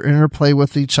characters, their interplay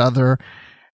with each other.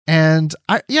 And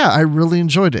I really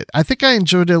enjoyed it. I think I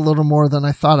enjoyed it a little more than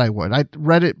I thought I would. I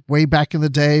read it way back in the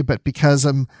day, but because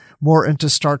I'm more into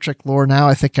Star Trek lore now,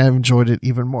 I think I've enjoyed it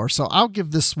even more. So I'll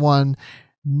give this one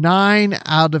 9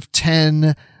 out of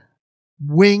 10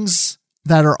 wings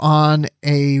that are on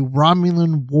a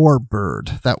Romulan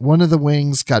warbird, that one of the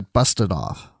wings got busted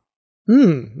off.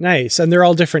 Nice. And they're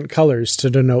all different colors to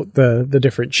denote the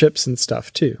different ships and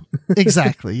stuff too.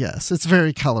 Exactly. Yes. It's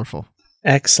very colorful.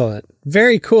 Excellent.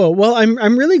 Very cool. Well,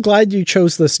 I'm really glad you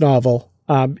chose this novel.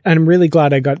 And I'm really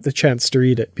glad I got the chance to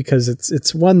read it, because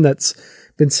it's one that's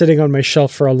been sitting on my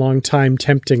shelf for a long time,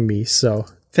 tempting me. So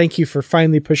thank you for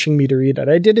finally pushing me to read it.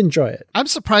 I did enjoy it. I'm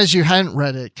surprised you hadn't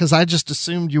read it, because I just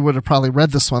assumed you would have probably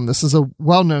read this one. This is a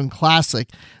well-known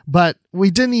classic, but we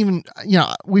didn't even,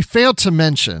 we failed to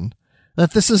mention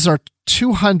that this is our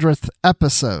 200th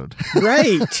episode.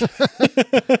 Right.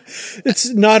 It's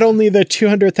not only the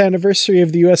 200th anniversary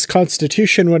of the U.S.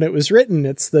 Constitution when it was written,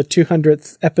 it's the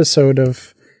 200th episode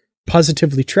of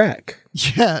Positively Trek.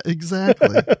 Yeah,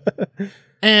 exactly.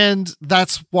 And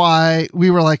that's why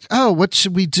we were like, oh, what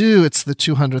should we do? It's the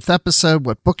 200th episode.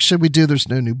 What book should we do? There's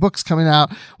no new books coming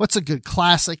out. What's a good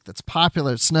classic that's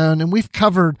popular, it's known? And we've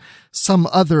covered some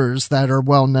others that are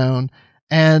well known.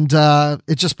 And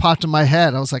it just popped in my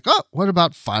head. I was like, oh, what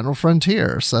about Final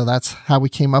Frontier? So that's how we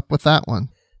came up with that one.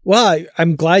 Well,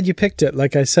 I'm glad you picked it.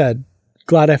 Like I said,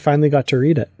 glad I finally got to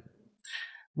read it.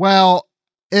 Well,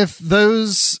 if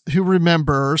those who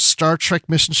remember Star Trek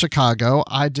Mission Chicago,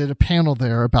 I did a panel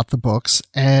there about the books,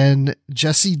 and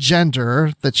Jesse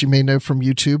Gender, that you may know from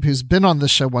YouTube, who's been on the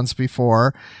show once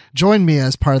before, joined me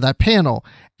as part of that panel.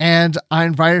 And I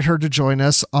invited her to join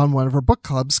us on one of her book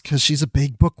clubs because she's a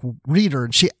big book reader,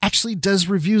 and she actually does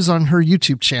reviews on her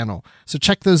YouTube channel. So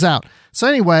check those out. So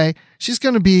anyway, she's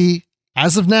going to be,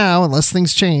 as of now, unless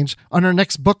things change, on our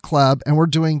next book club, and we're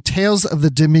doing Tales of the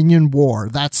Dominion War.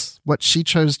 That's what she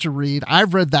chose to read.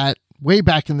 I've read that way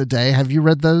back in the day. Have you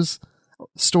read those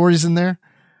stories in there?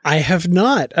 I have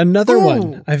not. Another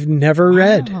one I've never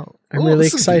read. I'm really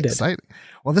excited.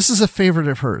 Well, this is a favorite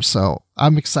of hers, so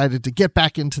I'm excited to get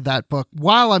back into that book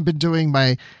while I've been doing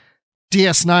my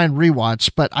DS9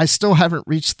 rewatch, but I still haven't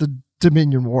reached the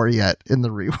Dominion War yet in the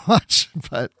rewatch,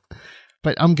 but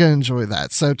I'm going to enjoy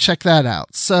that. So check that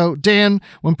out. So Dan,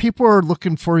 when people are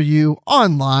looking for you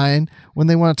online, when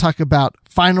they want to talk about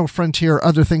Final Frontier or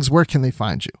other things, where can they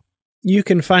find you? You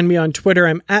can find me on Twitter.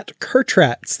 I'm at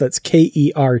Kertrats. That's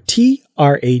KERTRATS.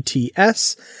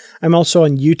 I'm also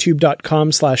on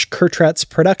youtube.com/Kertrats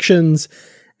Productions.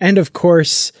 And of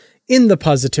course, in the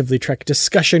Positively Trek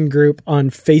discussion group on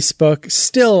Facebook.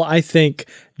 Still, I think,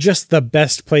 just the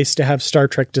best place to have Star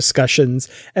Trek discussions.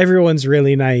 Everyone's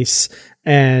really nice,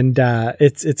 and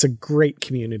it's a great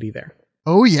community there.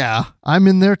 Oh, yeah. I'm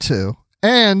in there, too.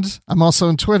 And I'm also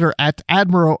on Twitter at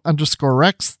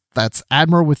Admiral_Rex. That's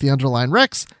Admiral with the underline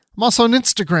Rex. I'm also on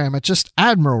Instagram at just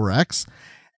Admiral Rex.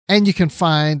 And you can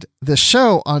find the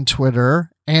show on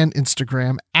Twitter and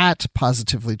Instagram at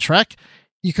Positively Trek.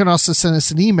 You can also send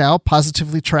us an email,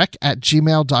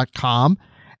 positivelytrek@gmail.com,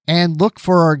 and look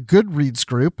for our Goodreads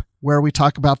group where we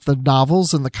talk about the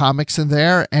novels and the comics in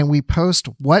there, and we post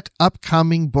what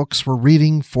upcoming books we're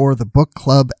reading for the book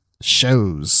club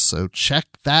shows. So check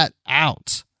that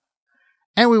out.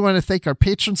 And we want to thank our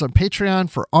patrons on Patreon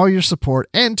for all your support,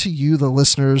 and to you, the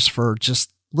listeners, for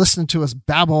just listening to us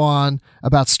babble on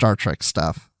about Star Trek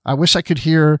stuff. I wish I could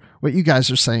hear what you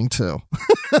guys are saying too.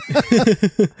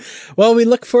 Well, we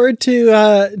look forward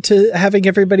to having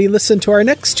everybody listen to our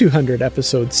next 200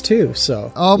 episodes too.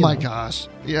 So, oh my gosh,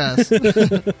 yes.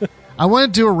 I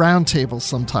want to do a round table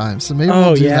sometime, so maybe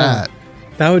we'll do that.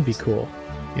 That would be cool.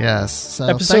 Yes. So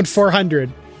episode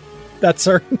 400. That's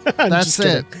our. That's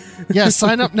it. Yeah,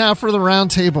 sign up now for the round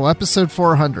table, episode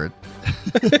 400.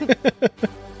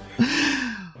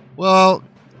 Well,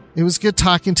 it was good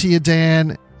talking to you,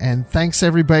 Dan. And thanks,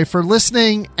 everybody, for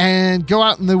listening. And go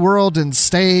out in the world and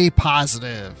stay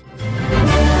positive.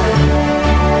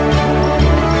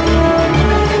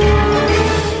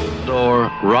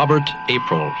 Commodore Robert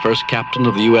April, first captain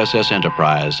of the USS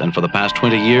Enterprise, and for the past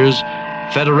 20 years,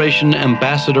 Federation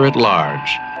Ambassador at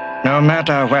Large. No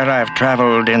matter where I've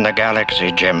traveled in the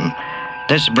galaxy, Jim,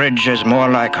 this bridge is more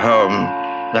like home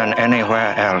than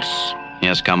anywhere else.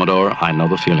 Yes, Commodore, I know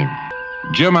the feeling.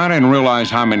 Jim, I didn't realize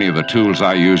how many of the tools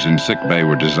I use in sickbay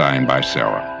were designed by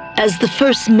Sarah. As the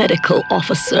first medical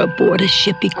officer aboard a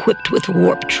ship equipped with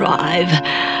warp drive,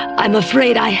 I'm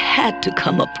afraid I had to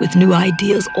come up with new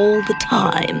ideas all the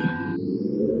time.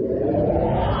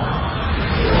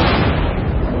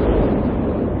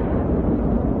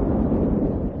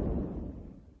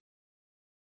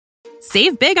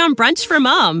 Save big on brunch for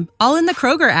mom, all in the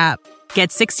Kroger app. Get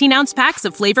 16-ounce packs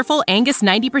of flavorful Angus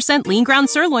 90% lean ground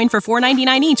sirloin for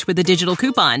 $4.99 each with a digital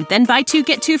coupon. Then buy 2,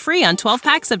 get 2 free on 12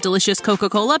 packs of delicious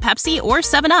Coca-Cola, Pepsi, or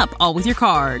 7-Up, all with your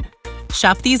card.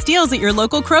 Shop these deals at your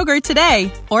local Kroger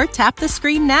today, or tap the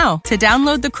screen now to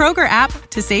download the Kroger app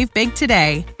to save big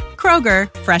today.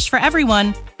 Kroger, fresh for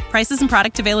everyone. Prices and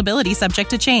product availability subject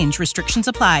to change. Restrictions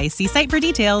apply. See site for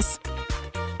details.